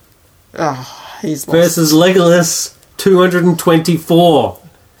 103 He's lost. versus Legolas 224.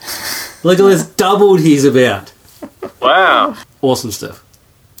 Legolas doubled his amount. Wow. Awesome stuff.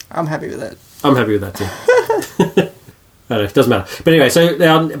 I'm happy with that. I'm happy with that too. I don't know, it doesn't matter. But anyway, so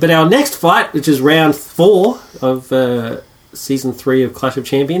our next fight, which is round 4 of season 3 of Clash of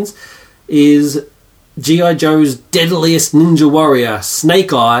Champions, is G.I. Joe's deadliest ninja warrior,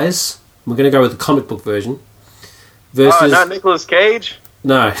 Snake Eyes. We're going to go with the comic book version. Versus Not Nicolas Cage?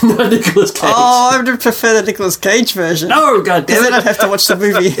 no, not Nicolas Cage. Oh, I would prefer the Nicolas Cage version. No, God damn Then I'd it! have to watch the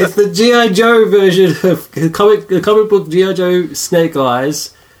movie. It's the G.I. Joe version of the comic book G.I. Joe Snake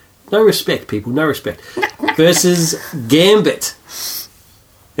Eyes. No respect, people. No respect. Versus Gambit.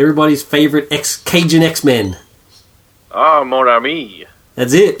 Everybody's favourite Cajun X-Men. Oh, mon ami.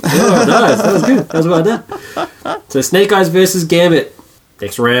 That's it. Oh, nice. That was good. That was well done. So Snake Eyes versus Gambit.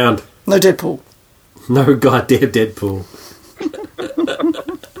 Next round. No Deadpool. No goddamn Deadpool.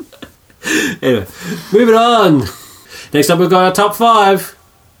 Anyway, moving on. Next up, we've got our top 5.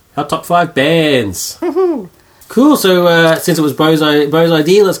 Our top 5 bands. Cool. So since it was Bo's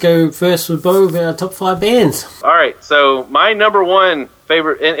idea, let's go first with Bo with our top 5 bands. All right, so my number 1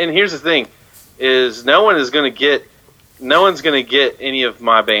 favorite, and here's the thing, is no one's going to get any of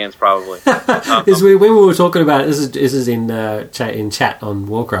my bands probably. When we were talking about it, this is in chat on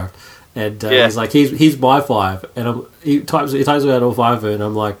Warcraft, and he's like he's my 5, and he types out all 5 of it, and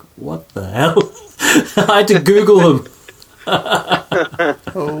I'm like, what the hell? I had to Google them.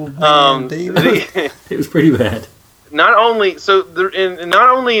 Oh, man, David. It was pretty bad. Not only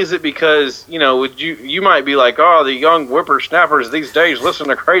is it because you might be like, oh, the young whippersnappers these days listen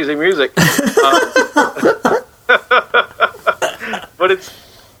to crazy music, but it's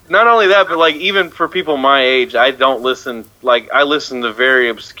not only that, but like even for people my age, I listen to very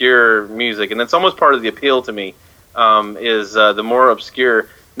obscure music, and it's almost part of the appeal to me. Is the more obscure,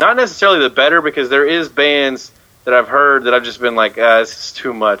 not necessarily the better, because there is bands that I've heard that I've just been like, this is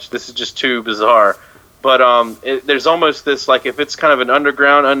too much. This is just too bizarre. But there's almost this, like, if it's kind of an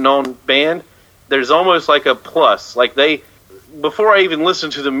underground, unknown band, there's almost like a plus. Like before I even listen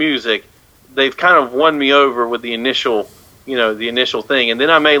to the music, they've kind of won me over with the initial thing. And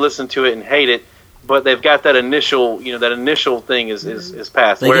then I may listen to it and hate it, but they've got that initial thing is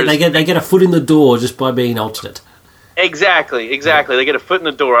passed. They get a foot in the door just by being alternate. Exactly. They get a foot in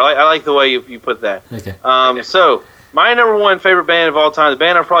the door. I like the way you put that. Okay. So, my number one favorite band of all time, the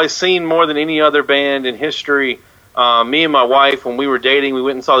band I've probably seen more than any other band in history. Me and my wife, when we were dating, we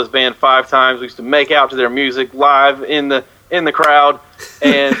went and saw this band 5 times. We used to make out to their music live in the crowd,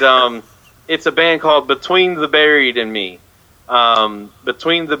 and it's a band called Between the Buried and Me.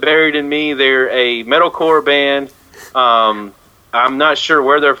 Between the Buried and Me, they're a metalcore band. I'm not sure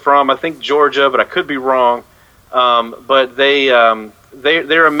where they're from. I think Georgia, but I could be wrong. But they're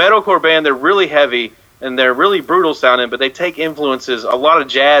a metalcore band. They're really heavy and they're really brutal sounding, but they take influences, a lot of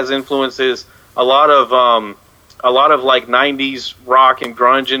jazz influences, a lot of like 90s rock and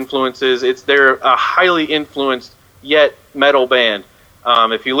grunge influences. They're a highly influenced yet metal band.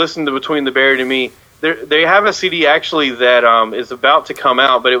 If you listen to Between the Buried and Me, they have a CD actually that is about to come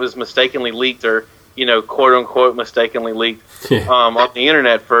out, but it was mistakenly leaked, or quote unquote mistakenly leaked on the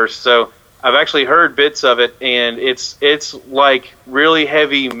internet first. So I've actually heard bits of it, and it's like really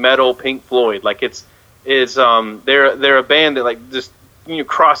heavy metal Pink Floyd. Like they're a band that like just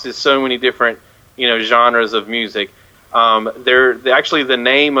crosses so many different genres of music. They're actually, the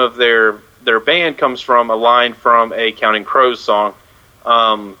name of their band comes from a line from a Counting Crows song.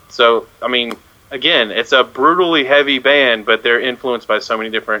 So I mean, again, it's a brutally heavy band, but they're influenced by so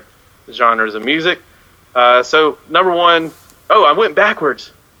many different genres of music. So number one, I went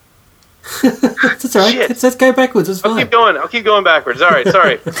backwards. That's all right. Shit. Let's go backwards. It's fine. I'll keep going backwards. All right,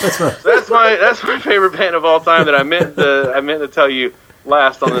 sorry. That's fine. That's my favorite band of all time that I meant to tell you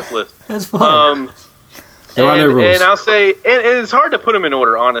last on this list. That's fine. There are no rules. And I'll say, and it's hard to put them in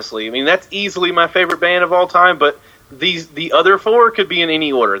order, honestly. I mean, that's easily my favorite band of all time, but the other 4 could be in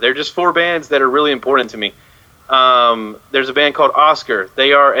any order. They're just 4 bands that are really important to me. There's a band called Oscar.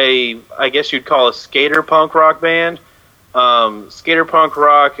 They are I guess you'd call a skater punk rock band. Skater punk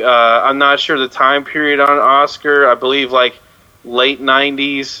rock, I'm not sure the time period on Oscar. I believe like late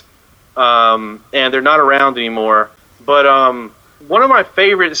 90s, and they're not around anymore. But one of my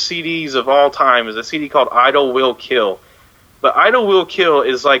favorite CDs of all time is a CD called Idol Will Kill. But Idol Will Kill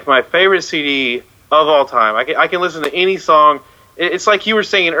is like my favorite CD of all time. I can listen to any song. It's like you were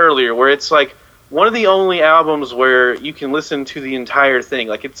saying earlier, where it's like one of the only albums where you can listen to the entire thing.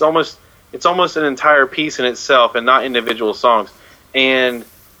 Like it's almost an entire piece in itself and not individual songs. And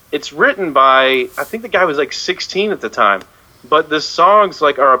it's written by, I think the guy was like 16 at the time. But the songs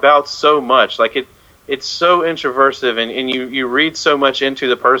like are about so much. Like it's so introversive, and you read so much into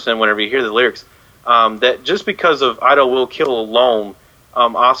the person whenever you hear the lyrics, that just because of Idol Will Kill alone,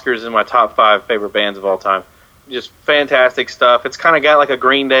 Oscar's in my top 5 favorite bands of all time. Just fantastic stuff. It's kind of got like a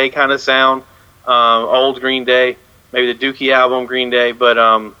Green Day kind of sound, old Green Day, maybe the Dookie album Green Day, but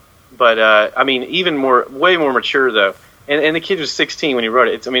I mean, way more mature though. And the kid was 16 when he wrote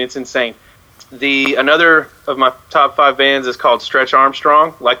it. It's insane. Another of my top 5 bands is called Stretch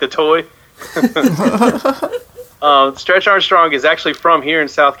Armstrong, like the toy. Stretch Armstrong is actually from here in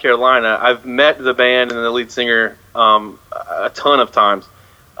South Carolina. I've met the band and the lead singer a ton of times.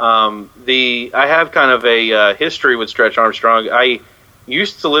 I have kind of a history with Stretch Armstrong. I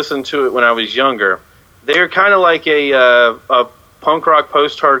used to listen to it when I was younger. They're kind of like a punk rock,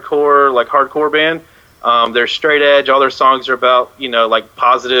 post-hardcore, like hardcore band. They're straight edge. All their songs are about, like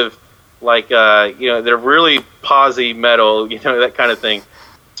positive, like, they're really posy metal, that kind of thing.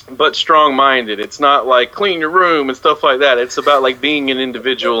 But strong-minded. It's not like clean your room and stuff like that. It's about like being an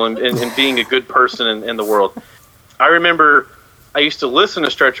individual and being a good person in the world. I remember I used to listen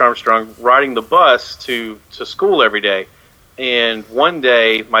to Stretch Armstrong riding the bus to school every day. And one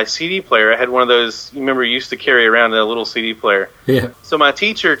day, my CD player, I had one of those, you remember you used to carry around a little CD player. Yeah. So my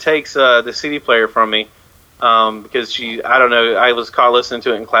teacher takes the CD player from me because I was caught listening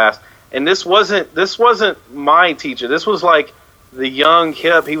to it in class. And this wasn't my teacher. This was like the young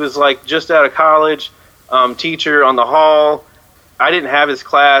hip. He was like just out of college, teacher on the hall. I didn't have his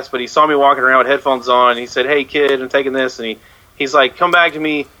class, but he saw me walking around with headphones on. And he said, "Hey kid, I'm taking this," and he's like, "Come back to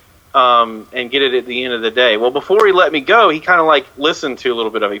me and get it at the end of the day." Well, before he let me go, he kind of like listened to a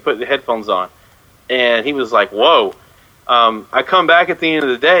little bit of it. He put the headphones on, and he was like, "Whoa!" I come back at the end of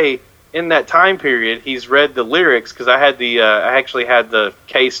the day. In that time period, he's read the lyrics because I actually had the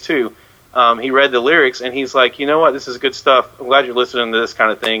case too. He read the lyrics and he's like, "You know what? This is good stuff. I'm glad you're listening to this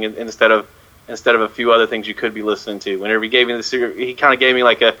kind of thing instead of a few other things you could be listening to." Whenever he gave me he kind of gave me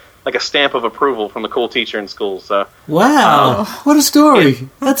like a stamp of approval from the cool teacher in school. So wow, what a story!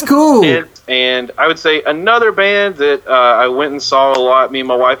 That's cool. And I would say another band that I went and saw a lot. Me and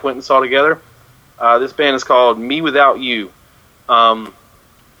my wife went and saw together. This band is called Me Without You.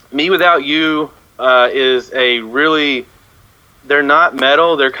 Me Without You is a really. They're not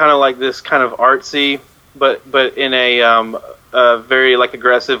metal. They're kind of like this kind of artsy but in a very like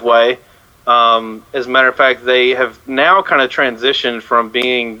aggressive way. As a matter of fact, they have now kind of transitioned from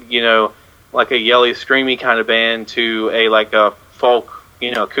being, like a yelly, screamy kind of band to like a folk,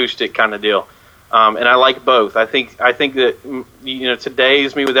 acoustic kind of deal. And I like both. I think that,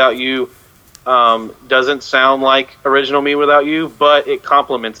 today's Me Without You doesn't sound like original Me Without You, but it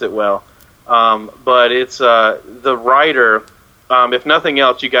complements it well. But it's the writer. If nothing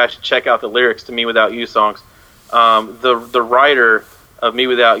else, you guys should check out the lyrics to Me Without You songs. The writer of Me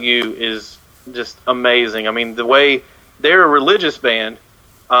Without You is just amazing. I mean, the way they're a religious band,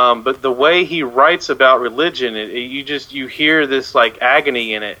 but the way he writes about religion, you hear this like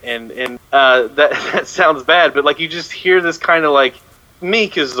agony in it, and that sounds bad, but like you just hear this kind of like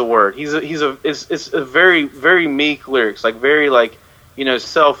meek is the word. It's a very, very meek lyrics, like very like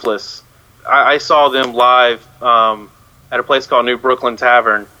selfless. I saw them live at a place called New Brooklyn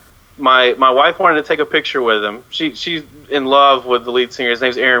Tavern. My wife wanted to take a picture with him. She's in love with the lead singer. His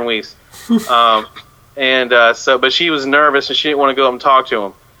name's Aaron Weiss. But she was nervous and she didn't want to go up and talk to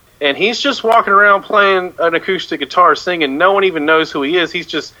him. And he's just walking around playing an acoustic guitar, singing. No one even knows who he is. He's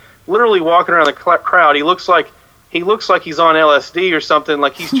just literally walking around the crowd. He looks like he's on LSD or something.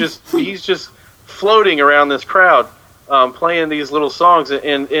 Like he's just floating around this crowd, playing these little songs.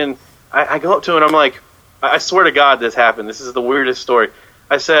 And I go up to him and I'm like, I swear to God this happened. This is the weirdest story.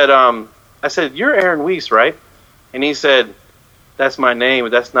 I said, "You're Aaron Weiss, right?" And he said, "That's my name,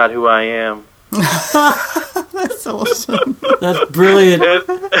 but that's not who I am." That's awesome. That's brilliant. And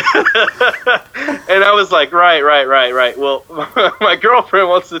I was like, right. Well, my girlfriend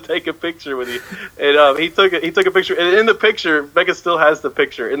wants to take a picture with you, and he took a picture. And in the picture, Becca still has the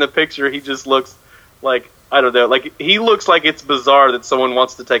picture. In the picture, he just looks like, I don't know, like he looks like it's bizarre that someone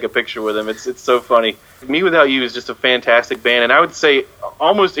wants to take a picture with him. It's so funny. Me Without You is just a fantastic band, and I would say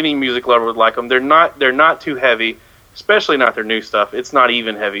almost any music lover would like them. They're not too heavy, especially not their new stuff. It's not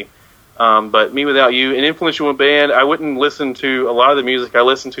even heavy. But Me Without You, an influential band. I wouldn't listen to a lot of the music I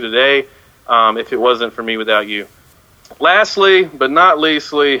listen to today if it wasn't for Me Without You. Lastly, but not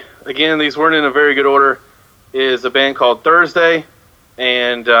leastly, again, these weren't in a very good order, is a band called Thursday.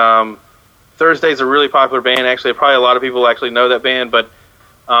 And Thursday's a really popular band. Actually, probably a lot of people actually know that band, but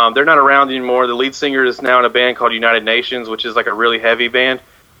they're not around anymore. The lead singer is now in a band called United Nations, which is like a really heavy band.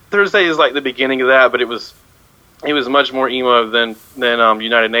 Thursday is like the beginning of that, but it was much more emo than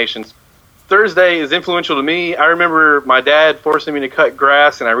United Nations. Thursday is influential to me. I remember my dad forcing me to cut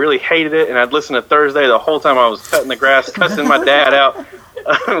grass, and I really hated it, and I'd listen to Thursday the whole time I was cutting the grass, cussing my dad out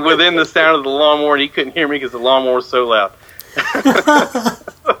within the sound of the lawnmower, and he couldn't hear me because the lawnmower was so loud.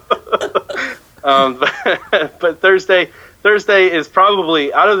 But Thursday is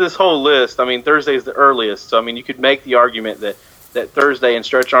probably, out of this whole list, I mean, Thursday is the earliest, so I mean, you could make the argument that Thursday and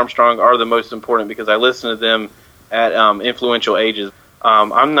Stretch Armstrong are the most important because I listen to them at influential ages.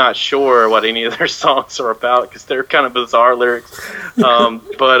 I'm not sure what any of their songs are about because they're kind of bizarre lyrics,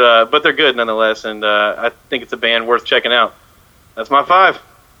 but they're good nonetheless, and I think it's a band worth checking out. That's my 5.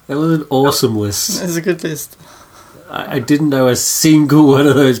 That was an awesome list. That's a good list. I didn't know a single one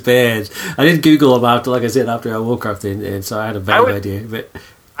of those bands. I did Google them after our Warcraft, and so I had a vague idea. But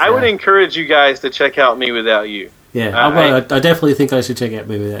I would encourage you guys to check out Me Without You. Yeah, I definitely think I should check out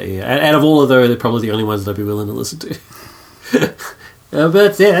Me Without You. Out of all of those, they're probably the only ones that I'd be willing to listen to.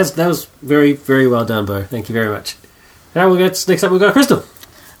 But yeah, that was very, very well done, Bo. Thank you very much. Now next up we've got Crystal.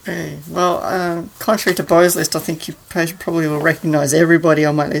 Okay. Well, contrary to Bo's list, I think you probably will recognise everybody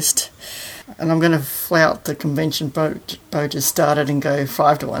on my list. And I'm going to flout the convention Bo just started and go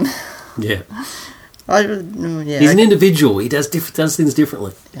 5-1. Yeah. He's an individual. He does things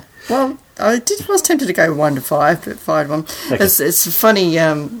differently. Yeah. Well, I was tempted to go 1-5, but 5-1. Okay. It's funny.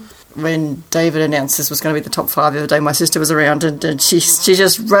 When David announced this was going to be the top 5 the other day, my sister was around and she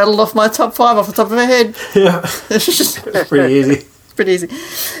just rattled off my top 5 off the top of her head. Yeah. It's pretty easy. Pretty easy.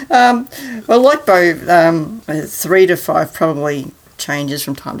 Well, like Bo, 3 to 5 probably changes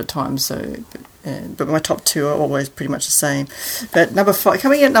from time to time. So, but my top 2 are always pretty much the same. But number 5,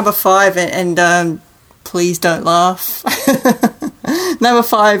 coming in at number 5, and please don't laugh. Number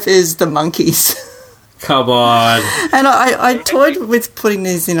 5 is the Monkees. Come on. And I toyed with putting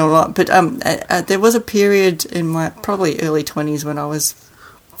these in a lot, but there was a period in my probably early 20s when I was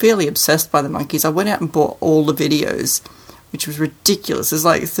fairly obsessed by the Monkees. I went out and bought all the videos, which was ridiculous. It's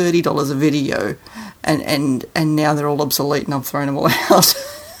like $30 a video, and now they're all obsolete, and I've thrown them all out.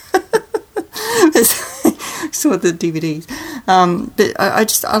 So the DVDs. But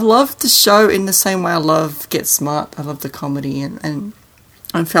I love the show in the same way I love Get Smart. I love the comedy and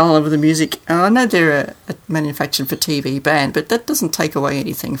I fell in love with the music. I know they're a manufactured for TV band, but that doesn't take away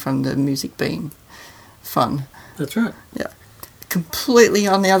anything from the music being fun. That's right. Yeah. Completely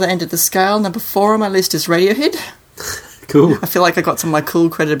on the other end of the scale, number 4 on my list is Radiohead. Cool. I feel like I got some of my cool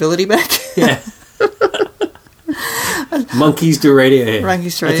credibility back. Yeah. Monkeys to Radiohead.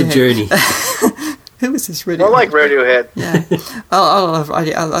 Monkeys to That's a journey. Who is this Radiohead? I like Radiohead. Yeah.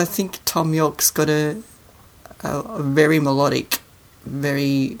 I think Tom York's got a very melodic,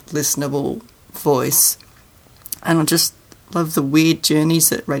 very listenable voice. And I just love the weird journeys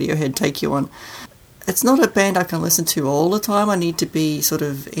that Radiohead take you on. It's not a band I can listen to all the time. I need to be sort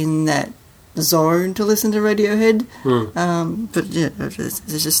of in that zone to listen to Radiohead. But yeah,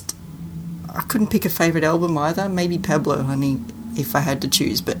 there's just... I couldn't pick a favourite album either. Maybe Pablo Honey if I had to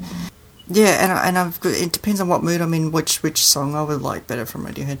choose. But yeah, and I've got, it depends on what mood I'm in, which song I would like better from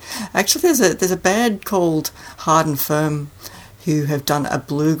Radiohead. Actually, there's a band called Hard and Firm who have done a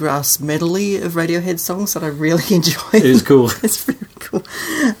bluegrass medley of Radiohead songs that I really enjoy. It is cool. It's very cool.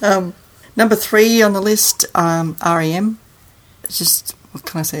 Number 3 on the list, R.E.M. It's just, what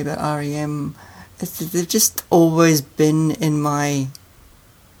can I say about R.E.M.? They've just always been in my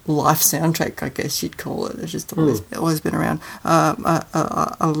life soundtrack, I guess you'd call it. They've just always been around.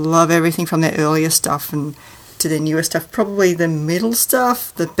 I love everything from their earlier stuff and to their newer stuff. Probably the middle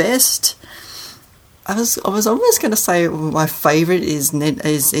stuff, the best. I was almost going to say my favourite is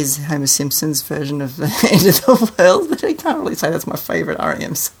Homer Simpson's version of The End of the World, but I can't really say that's my favourite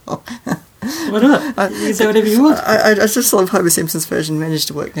R.E.M. song. Why not? You can say whatever you want. I just love Homer Simpson's version. Managed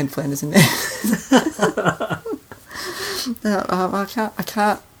to work Ned Flanders in there. I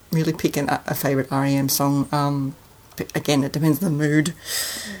can't really pick a favourite R.E.M. song. Again, it depends on the mood.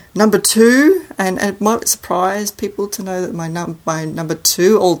 Number 2, and it might surprise people to know that my number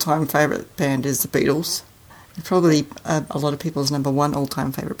 2 all-time favourite band is the Beatles. Probably a lot of people's number 1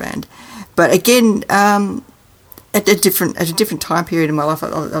 all-time favourite band. But again, at a different time period in my life,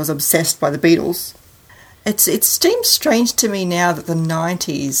 I was obsessed by the Beatles. It seems strange to me now that the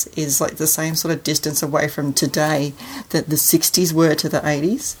 90s is like the same sort of distance away from today that the 60s were to the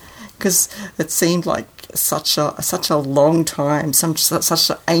 80s, because it seemed like such a long time, such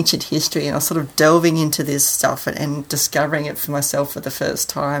an ancient history, and I was sort of delving into this stuff and discovering it for myself for the first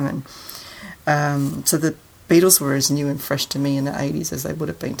time. And so the Beatles were as new and fresh to me in the 80s as they would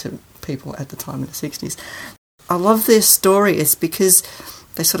have been to people at the time in the 60s. I love their story. It's because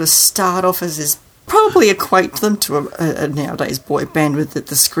they sort of start off as this, probably equate them to a nowadays boy band with the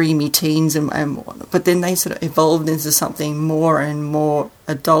screamy teens and but then they sort of evolved into something more and more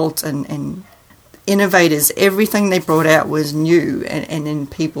adult and innovators. Everything they brought out was new, and then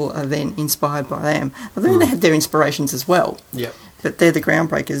people are then inspired by them. Although they had their inspirations as well. Yeah. But they're the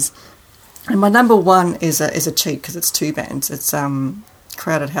groundbreakers. And my number 1 is a cheat because it's 2 bands. It's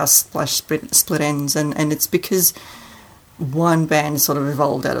Crowded House / Split Ends, and it's because one band sort of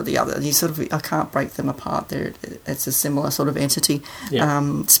evolved out of the other. I can't break them apart. It's a similar sort of entity.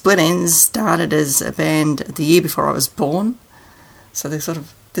 Yeah. Split Ends started as a band the year before I was born, so they're sort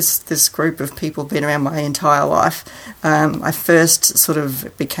of this group of people been around my entire life. I first sort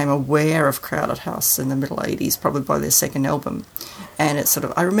of became aware of Crowded House in the middle 80s, probably by their second album, and it's sort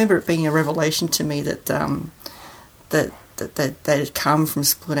of, I remember it being a revelation to me that that had come from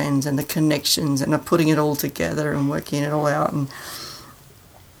Split Ends and the connections and putting it all together and working it all out. And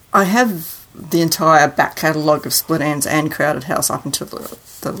I have the entire back catalogue of Split Ends and Crowded House up until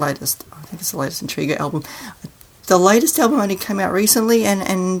the latest, I think it's the latest Intriga album. The latest album only came out recently,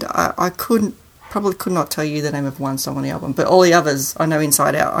 and I could not tell you the name of one song on the album, but all the others I know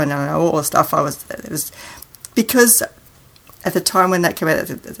inside out. I know all the stuff. It was because at the time when that came out,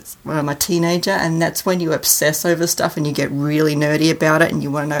 when I'm a teenager, and that's when you obsess over stuff and you get really nerdy about it and you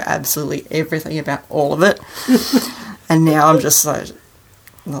want to know absolutely everything about all of it. And now I'm just like,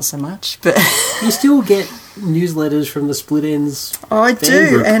 not so much. But you still get newsletters from the Split Ends. I do,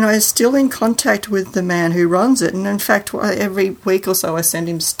 group. And I'm still in contact with the man who runs it. And in fact, every week or so I send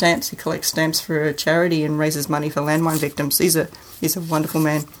him stamps. He collects stamps for a charity and raises money for landmine victims. He's a wonderful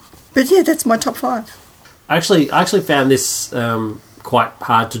man. But yeah, that's my top 5. I actually found this quite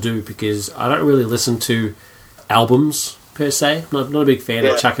hard to do because I don't really listen to albums per se. I'm not a big fan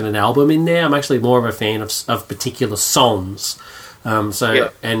of chucking an album in there. I'm actually more of a fan of particular songs.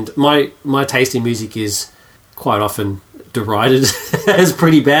 And my taste in music is quite often derided as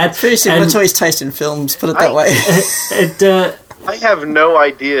pretty bad. Pretty similar to his taste in films, put it that way. I have no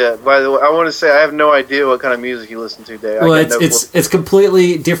idea. By the way, I want to say I have no idea what kind of music you listen to, Dave. Well, it's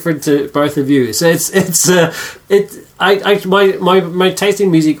completely different to both of you. So my taste in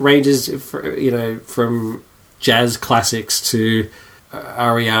music ranges, from jazz classics to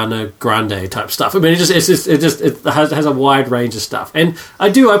Ariana Grande type stuff. I mean, it has a wide range of stuff, and I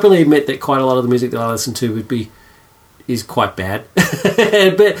do openly admit that quite a lot of the music that I listen to is quite bad,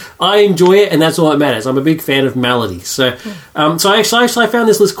 but I enjoy it, and that's all that matters. I'm a big fan of melody, so I found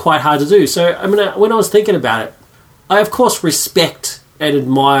this list quite hard to do. So I mean, when I was thinking about it, I of course respect and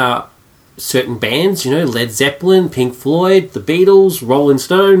admire certain bands, Led Zeppelin, Pink Floyd, the Beatles, Rolling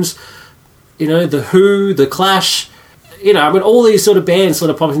Stones, the Who, the Clash. I mean, all these sort of bands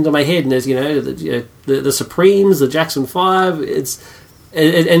sort of pop into my head, and there's, the Supremes, the Jackson 5.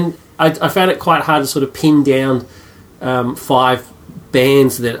 And I found it quite hard to sort of pin down 5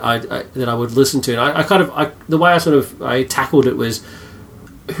 bands that I would listen to. And the way I tackled it was,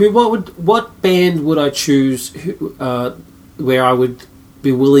 what band would I choose where I would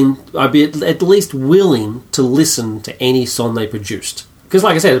I'd be at least willing to listen to any song they produced. Because,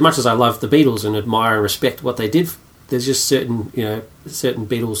 like I said, as much as I love the Beatles and admire and respect what they did, there's just certain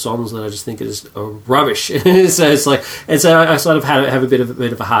Beatles songs that I just think are rubbish. So it's like, and so I sort of have a bit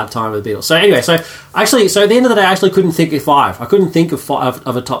of a hard time with the Beatles. So anyway, so at the end of the day, I actually couldn't think of 5. I couldn't think of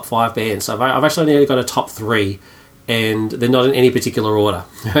a top 5 band. So I've actually only got a top 3, and they're not in any particular order.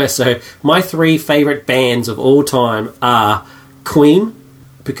 So my 3 favourite bands of all time are Queen,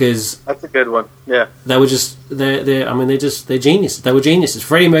 because that's a good one. Yeah, they were they're geniuses. They were geniuses.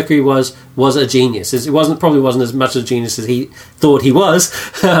 Freddie Mercury was a genius. It probably wasn't as much a genius as he thought he was,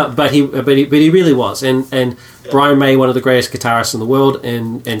 but he really was. And Brian May, one of the greatest guitarists in the world,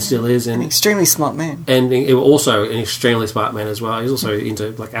 and still is, and an extremely smart man. And also an extremely smart man as well. He's also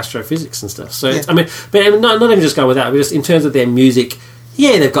into like astrophysics and stuff. So yeah. I mean, but not even just going with that, but just in terms of their music,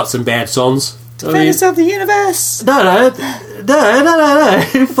 yeah, they've got some bad songs. Defenders of the universe. No.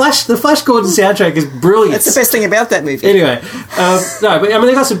 The Flash Gordon soundtrack is brilliant. That's the best thing about that movie. Anyway, but I mean,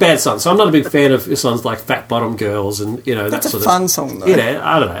 they got some bad songs, so I'm not a big fan of songs like Fat Bottom Girls and that's that sort a fun song though.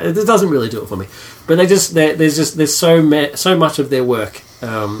 I don't know. It doesn't really do it for me. But there's so much of their work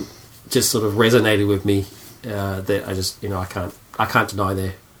just sort of resonated with me that I just I can't deny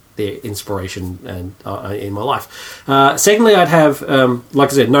their inspiration and in my life. Secondly, I'd have, like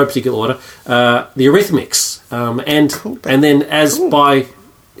I said, no particular order, the Eurythmics, and then as by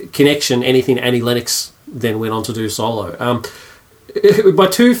connection, anything Annie Lennox then went on to do solo. My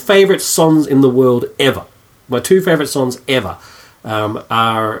 2 favourite songs in the world ever.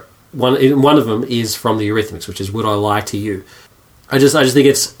 Are one of them is from the Eurythmics, which is "Would I Lie to You." I just think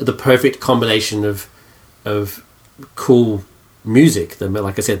it's the perfect combination of cool music,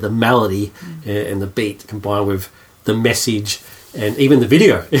 like I said, the melody and the beat combined with the message and even the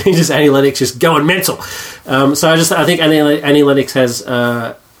video. Just Annie Lennox just going mental. So I think Annie Lennox has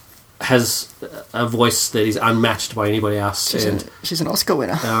a voice that is unmatched by anybody else. She's an Oscar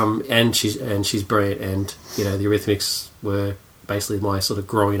winner. And she's brilliant. And the Eurythmics were basically my sort of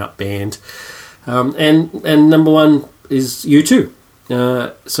growing up band. And number 1 is U2.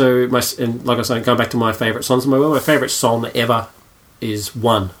 So like I was saying, going back to my favourite songs in my world, my favourite song ever is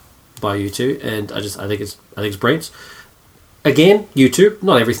One by U2, and I think it's brilliant. Again, U2,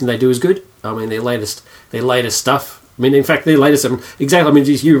 not everything they do is good. I mean, their latest stuff. I mean, in fact, their latest exactly. I mean,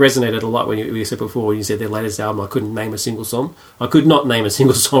 you resonated a lot when you said before when you said their latest album. I couldn't name a single song. I could not name a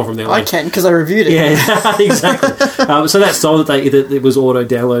single song from their. I can because I reviewed it. Yeah, exactly. So that song that it was auto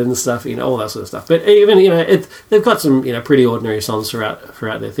downloaded and stuff, all that sort of stuff. But even they've got some pretty ordinary songs throughout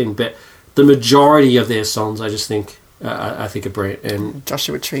their thing. But the majority of their songs, I just think I think are brilliant. And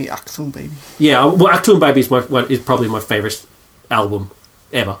Joshua Tree, Achtung Baby. Yeah, well, Achtung Baby is probably my favourite album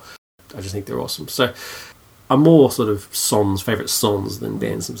ever. I just think they're awesome. So I'm more sort of favourite songs than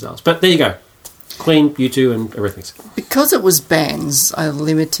bands themselves. But there you go. Queen, U2 and Eurythmics. Because it was bands, I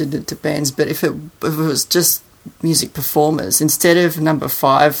limited it to bands, but if it was just music performers, instead of number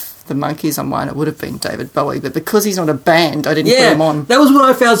 5, the Monkees on mine, it would have been David Bowie. But because he's not a band, I didn't put him on. That was what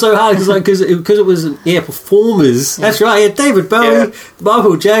I found so hard, because it was performers. Yeah. That's right, yeah, David Bowie,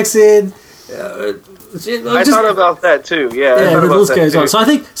 Michael Jackson. I thought about that too. Yeah, the list goes on. So I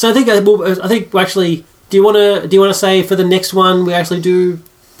think actually, do you want to say for the next one we actually do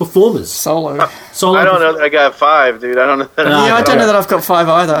performers solo? I don't know that I got 5, dude. I don't know. I don't know that I've got 5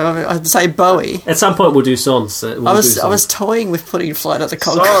 either. I'd say Bowie. At some point we'll do songs. I was toying with putting Flight of the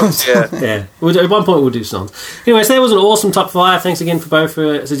Conchords. Yeah. At one point we'll do songs. Anyway, so that was an awesome top 5. Thanks again for both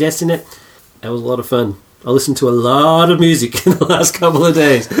for suggesting it. That was a lot of fun. I listened to a lot of music in the last couple of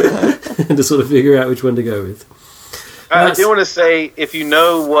days to sort of figure out which one to go with. I do want to say, if you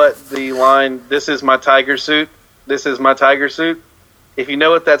know what the line "This is my tiger suit," "This is my tiger suit," if you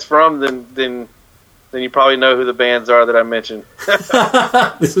know what that's from, then you probably know who the bands are that I mentioned.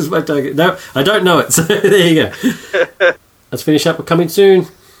 This is my tiger. No, I don't know it. So there you go. let's finish up with coming soon.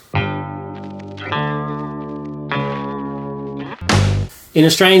 In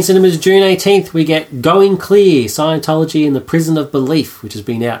Australian cinemas, June 18th, we get Going Clear, Scientology in the Prison of Belief, which has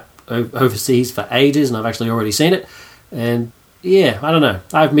been out overseas for ages, and I've actually already seen it. And yeah, I don't know.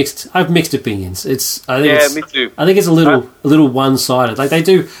 I have mixed opinions. Me too. I think it's a little one-sided. Like they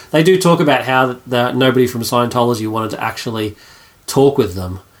do talk about how nobody from Scientology wanted to actually talk with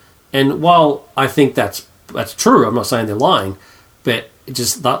them, and while I think that's true, I'm not saying they're lying, but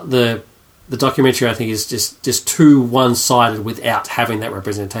just the documentary, I think, is just too one-sided without having that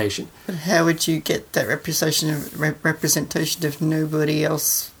representation. But how would you get that representation if nobody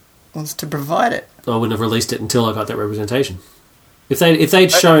else wants to provide it? I wouldn't have released it until I got that representation. If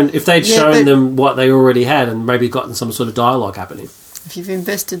they'd shown them what they already had and maybe gotten some sort of dialogue happening. If you've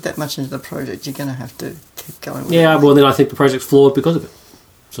invested that much into the project, you're going to have to keep going with it. Yeah, well, then I think the project's flawed because of it.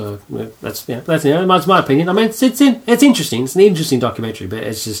 So that's my opinion. I mean, it's interesting. It's an interesting documentary, but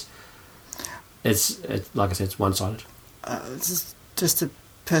it's just. It's like I said, it's one-sided. It's just a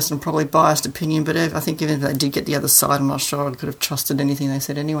personal, probably biased opinion, but I think even if they did get the other side, I'm not sure I could have trusted anything they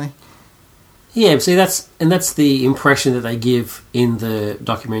said anyway. Yeah, see, that's the impression that they give in the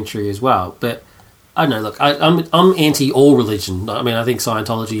documentary as well. But I don't know. Look, I'm anti all religion. I mean, I think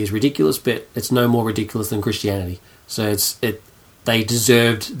Scientology is ridiculous, but it's no more ridiculous than Christianity. So they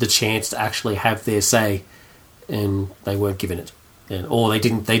deserved the chance to actually have their say, and they weren't given it. Or they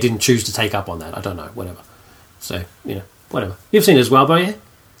didn't choose to take up on that. I don't know, whatever. So, whatever. You've seen it as well, Bo, yeah?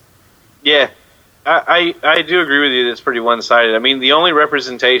 Yeah. I do agree with you that it's pretty one-sided. I mean, the only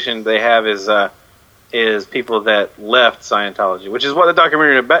representation they have is people that left Scientology, which is what the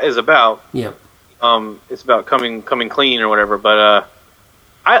documentary is about. Yeah. It's about coming clean or whatever, but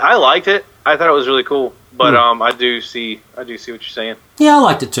I liked it. I thought it was really cool. But I do see what you're saying. Yeah, I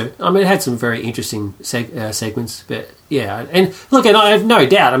liked it too. I mean, it had some very interesting segments. But yeah, and look, and I have no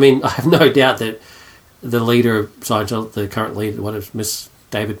doubt. I mean, I have no doubt that the leader of Scientology, the current leader, what is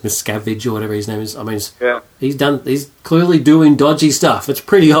David Miscavige or whatever his name is. I mean, he's clearly doing dodgy stuff. It's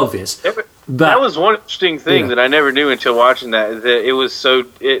pretty obvious. Yeah, but that was one interesting thing that I never knew until watching that. That it was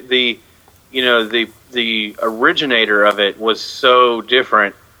the originator of it was so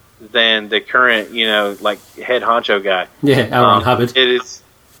different than the current, like head honcho guy. Yeah, Aaron Hubbard. It is.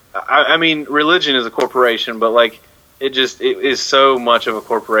 I mean, religion is a corporation, but like it is so much of a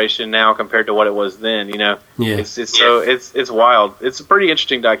corporation now compared to what it was then. Yeah. It's wild. It's a pretty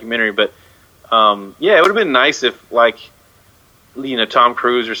interesting documentary, but it would have been nice if Tom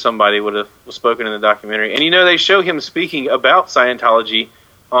Cruise or somebody would have spoken in the documentary. And they show him speaking about Scientology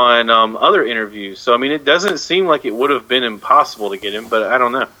on other interviews. So I mean, it doesn't seem like it would have been impossible to get him, but I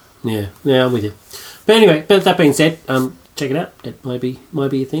don't know. Yeah, I'm with you. But anyway, that being said, check it out. It might be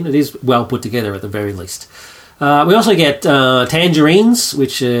a thing. It is well put together at the very least. We also get Tangerines,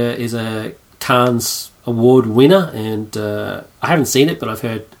 which is a Cannes Award winner, and I haven't seen it, but I've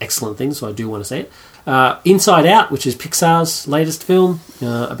heard excellent things, so I do want to see it. Inside Out, which is Pixar's latest film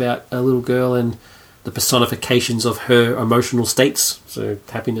about a little girl and the personifications of her emotional states. So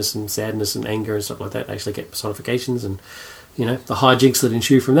happiness and sadness and anger and stuff like that actually get personifications, and the hijinks that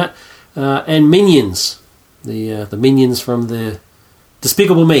ensue from that. And Minions, the Minions from the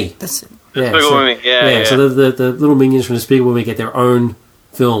Despicable Me. That's it. Despicable Me, yeah. So the little Minions from Despicable Me get their own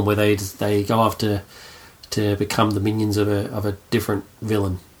film where they go off to become the minions of a different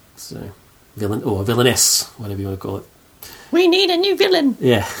villain. So villain or villainess, whatever you want to call it. We need a new villain.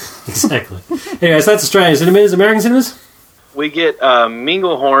 Yeah, exactly. Anyway, so that's Australian cinemas. American cinemas? We get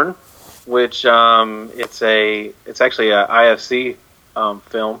Minglehorn, which it's actually a IFC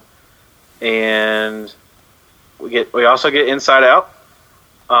film, and we also get Inside Out,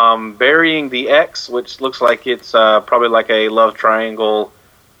 Burying the Ex, which looks like it's probably like a love triangle,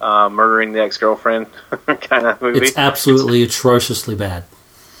 murdering the ex-girlfriend kind of movie. It's absolutely atrociously bad.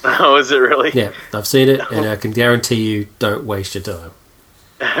 Oh, is it really? Yeah, I've seen it, and I can guarantee you don't waste your time.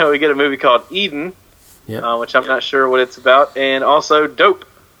 We get a movie called Eden, which I'm not sure what it's about, and also Dope.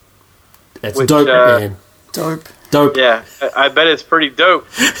 That's dope, man. Dope. Yeah, I bet it's pretty dope.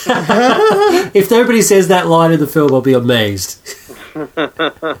 If nobody says that line in the film, I'll be amazed.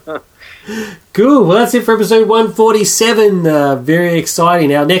 Cool. Well, that's it for episode 147. Very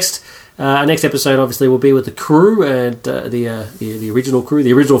exciting. Our next episode, obviously, will be with the crew and the original crew,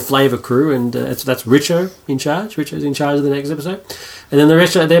 the original Flavour crew, and that's Richo in charge. Richo's in charge of the next episode. And then the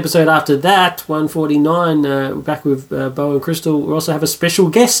rest of the episode after that, 149, we're back with Bo and Crystal. We'll also have a special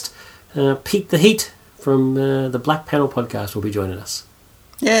guest, Pete the Heat from the Black Panel podcast will be joining us.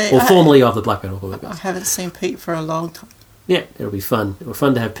 Yeah. Or formerly of the Black Panel podcast. I haven't seen Pete for a long time. Yeah, it'll be fun. It'll be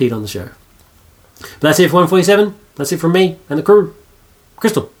fun to have Pete on the show. But that's it for 147. That's it from me and the crew.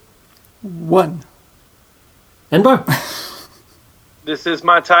 Crystal. 1. And Bo. This is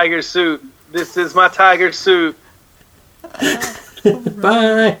my tiger suit. This is my tiger suit.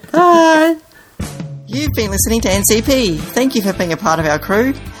 Bye. Bye. You've been listening to NCP. Thank you for being a part of our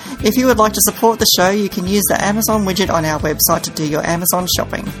crew. If you would like to support the show, you can use the Amazon widget on our website to do your Amazon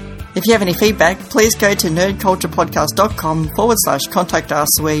shopping. If you have any feedback, please go to nerdculturepodcast.com/contact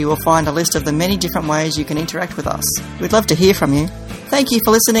us, where you will find a list of the many different ways you can interact with us. We'd love to hear from you. Thank you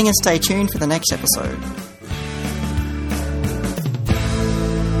for listening and stay tuned for the next episode.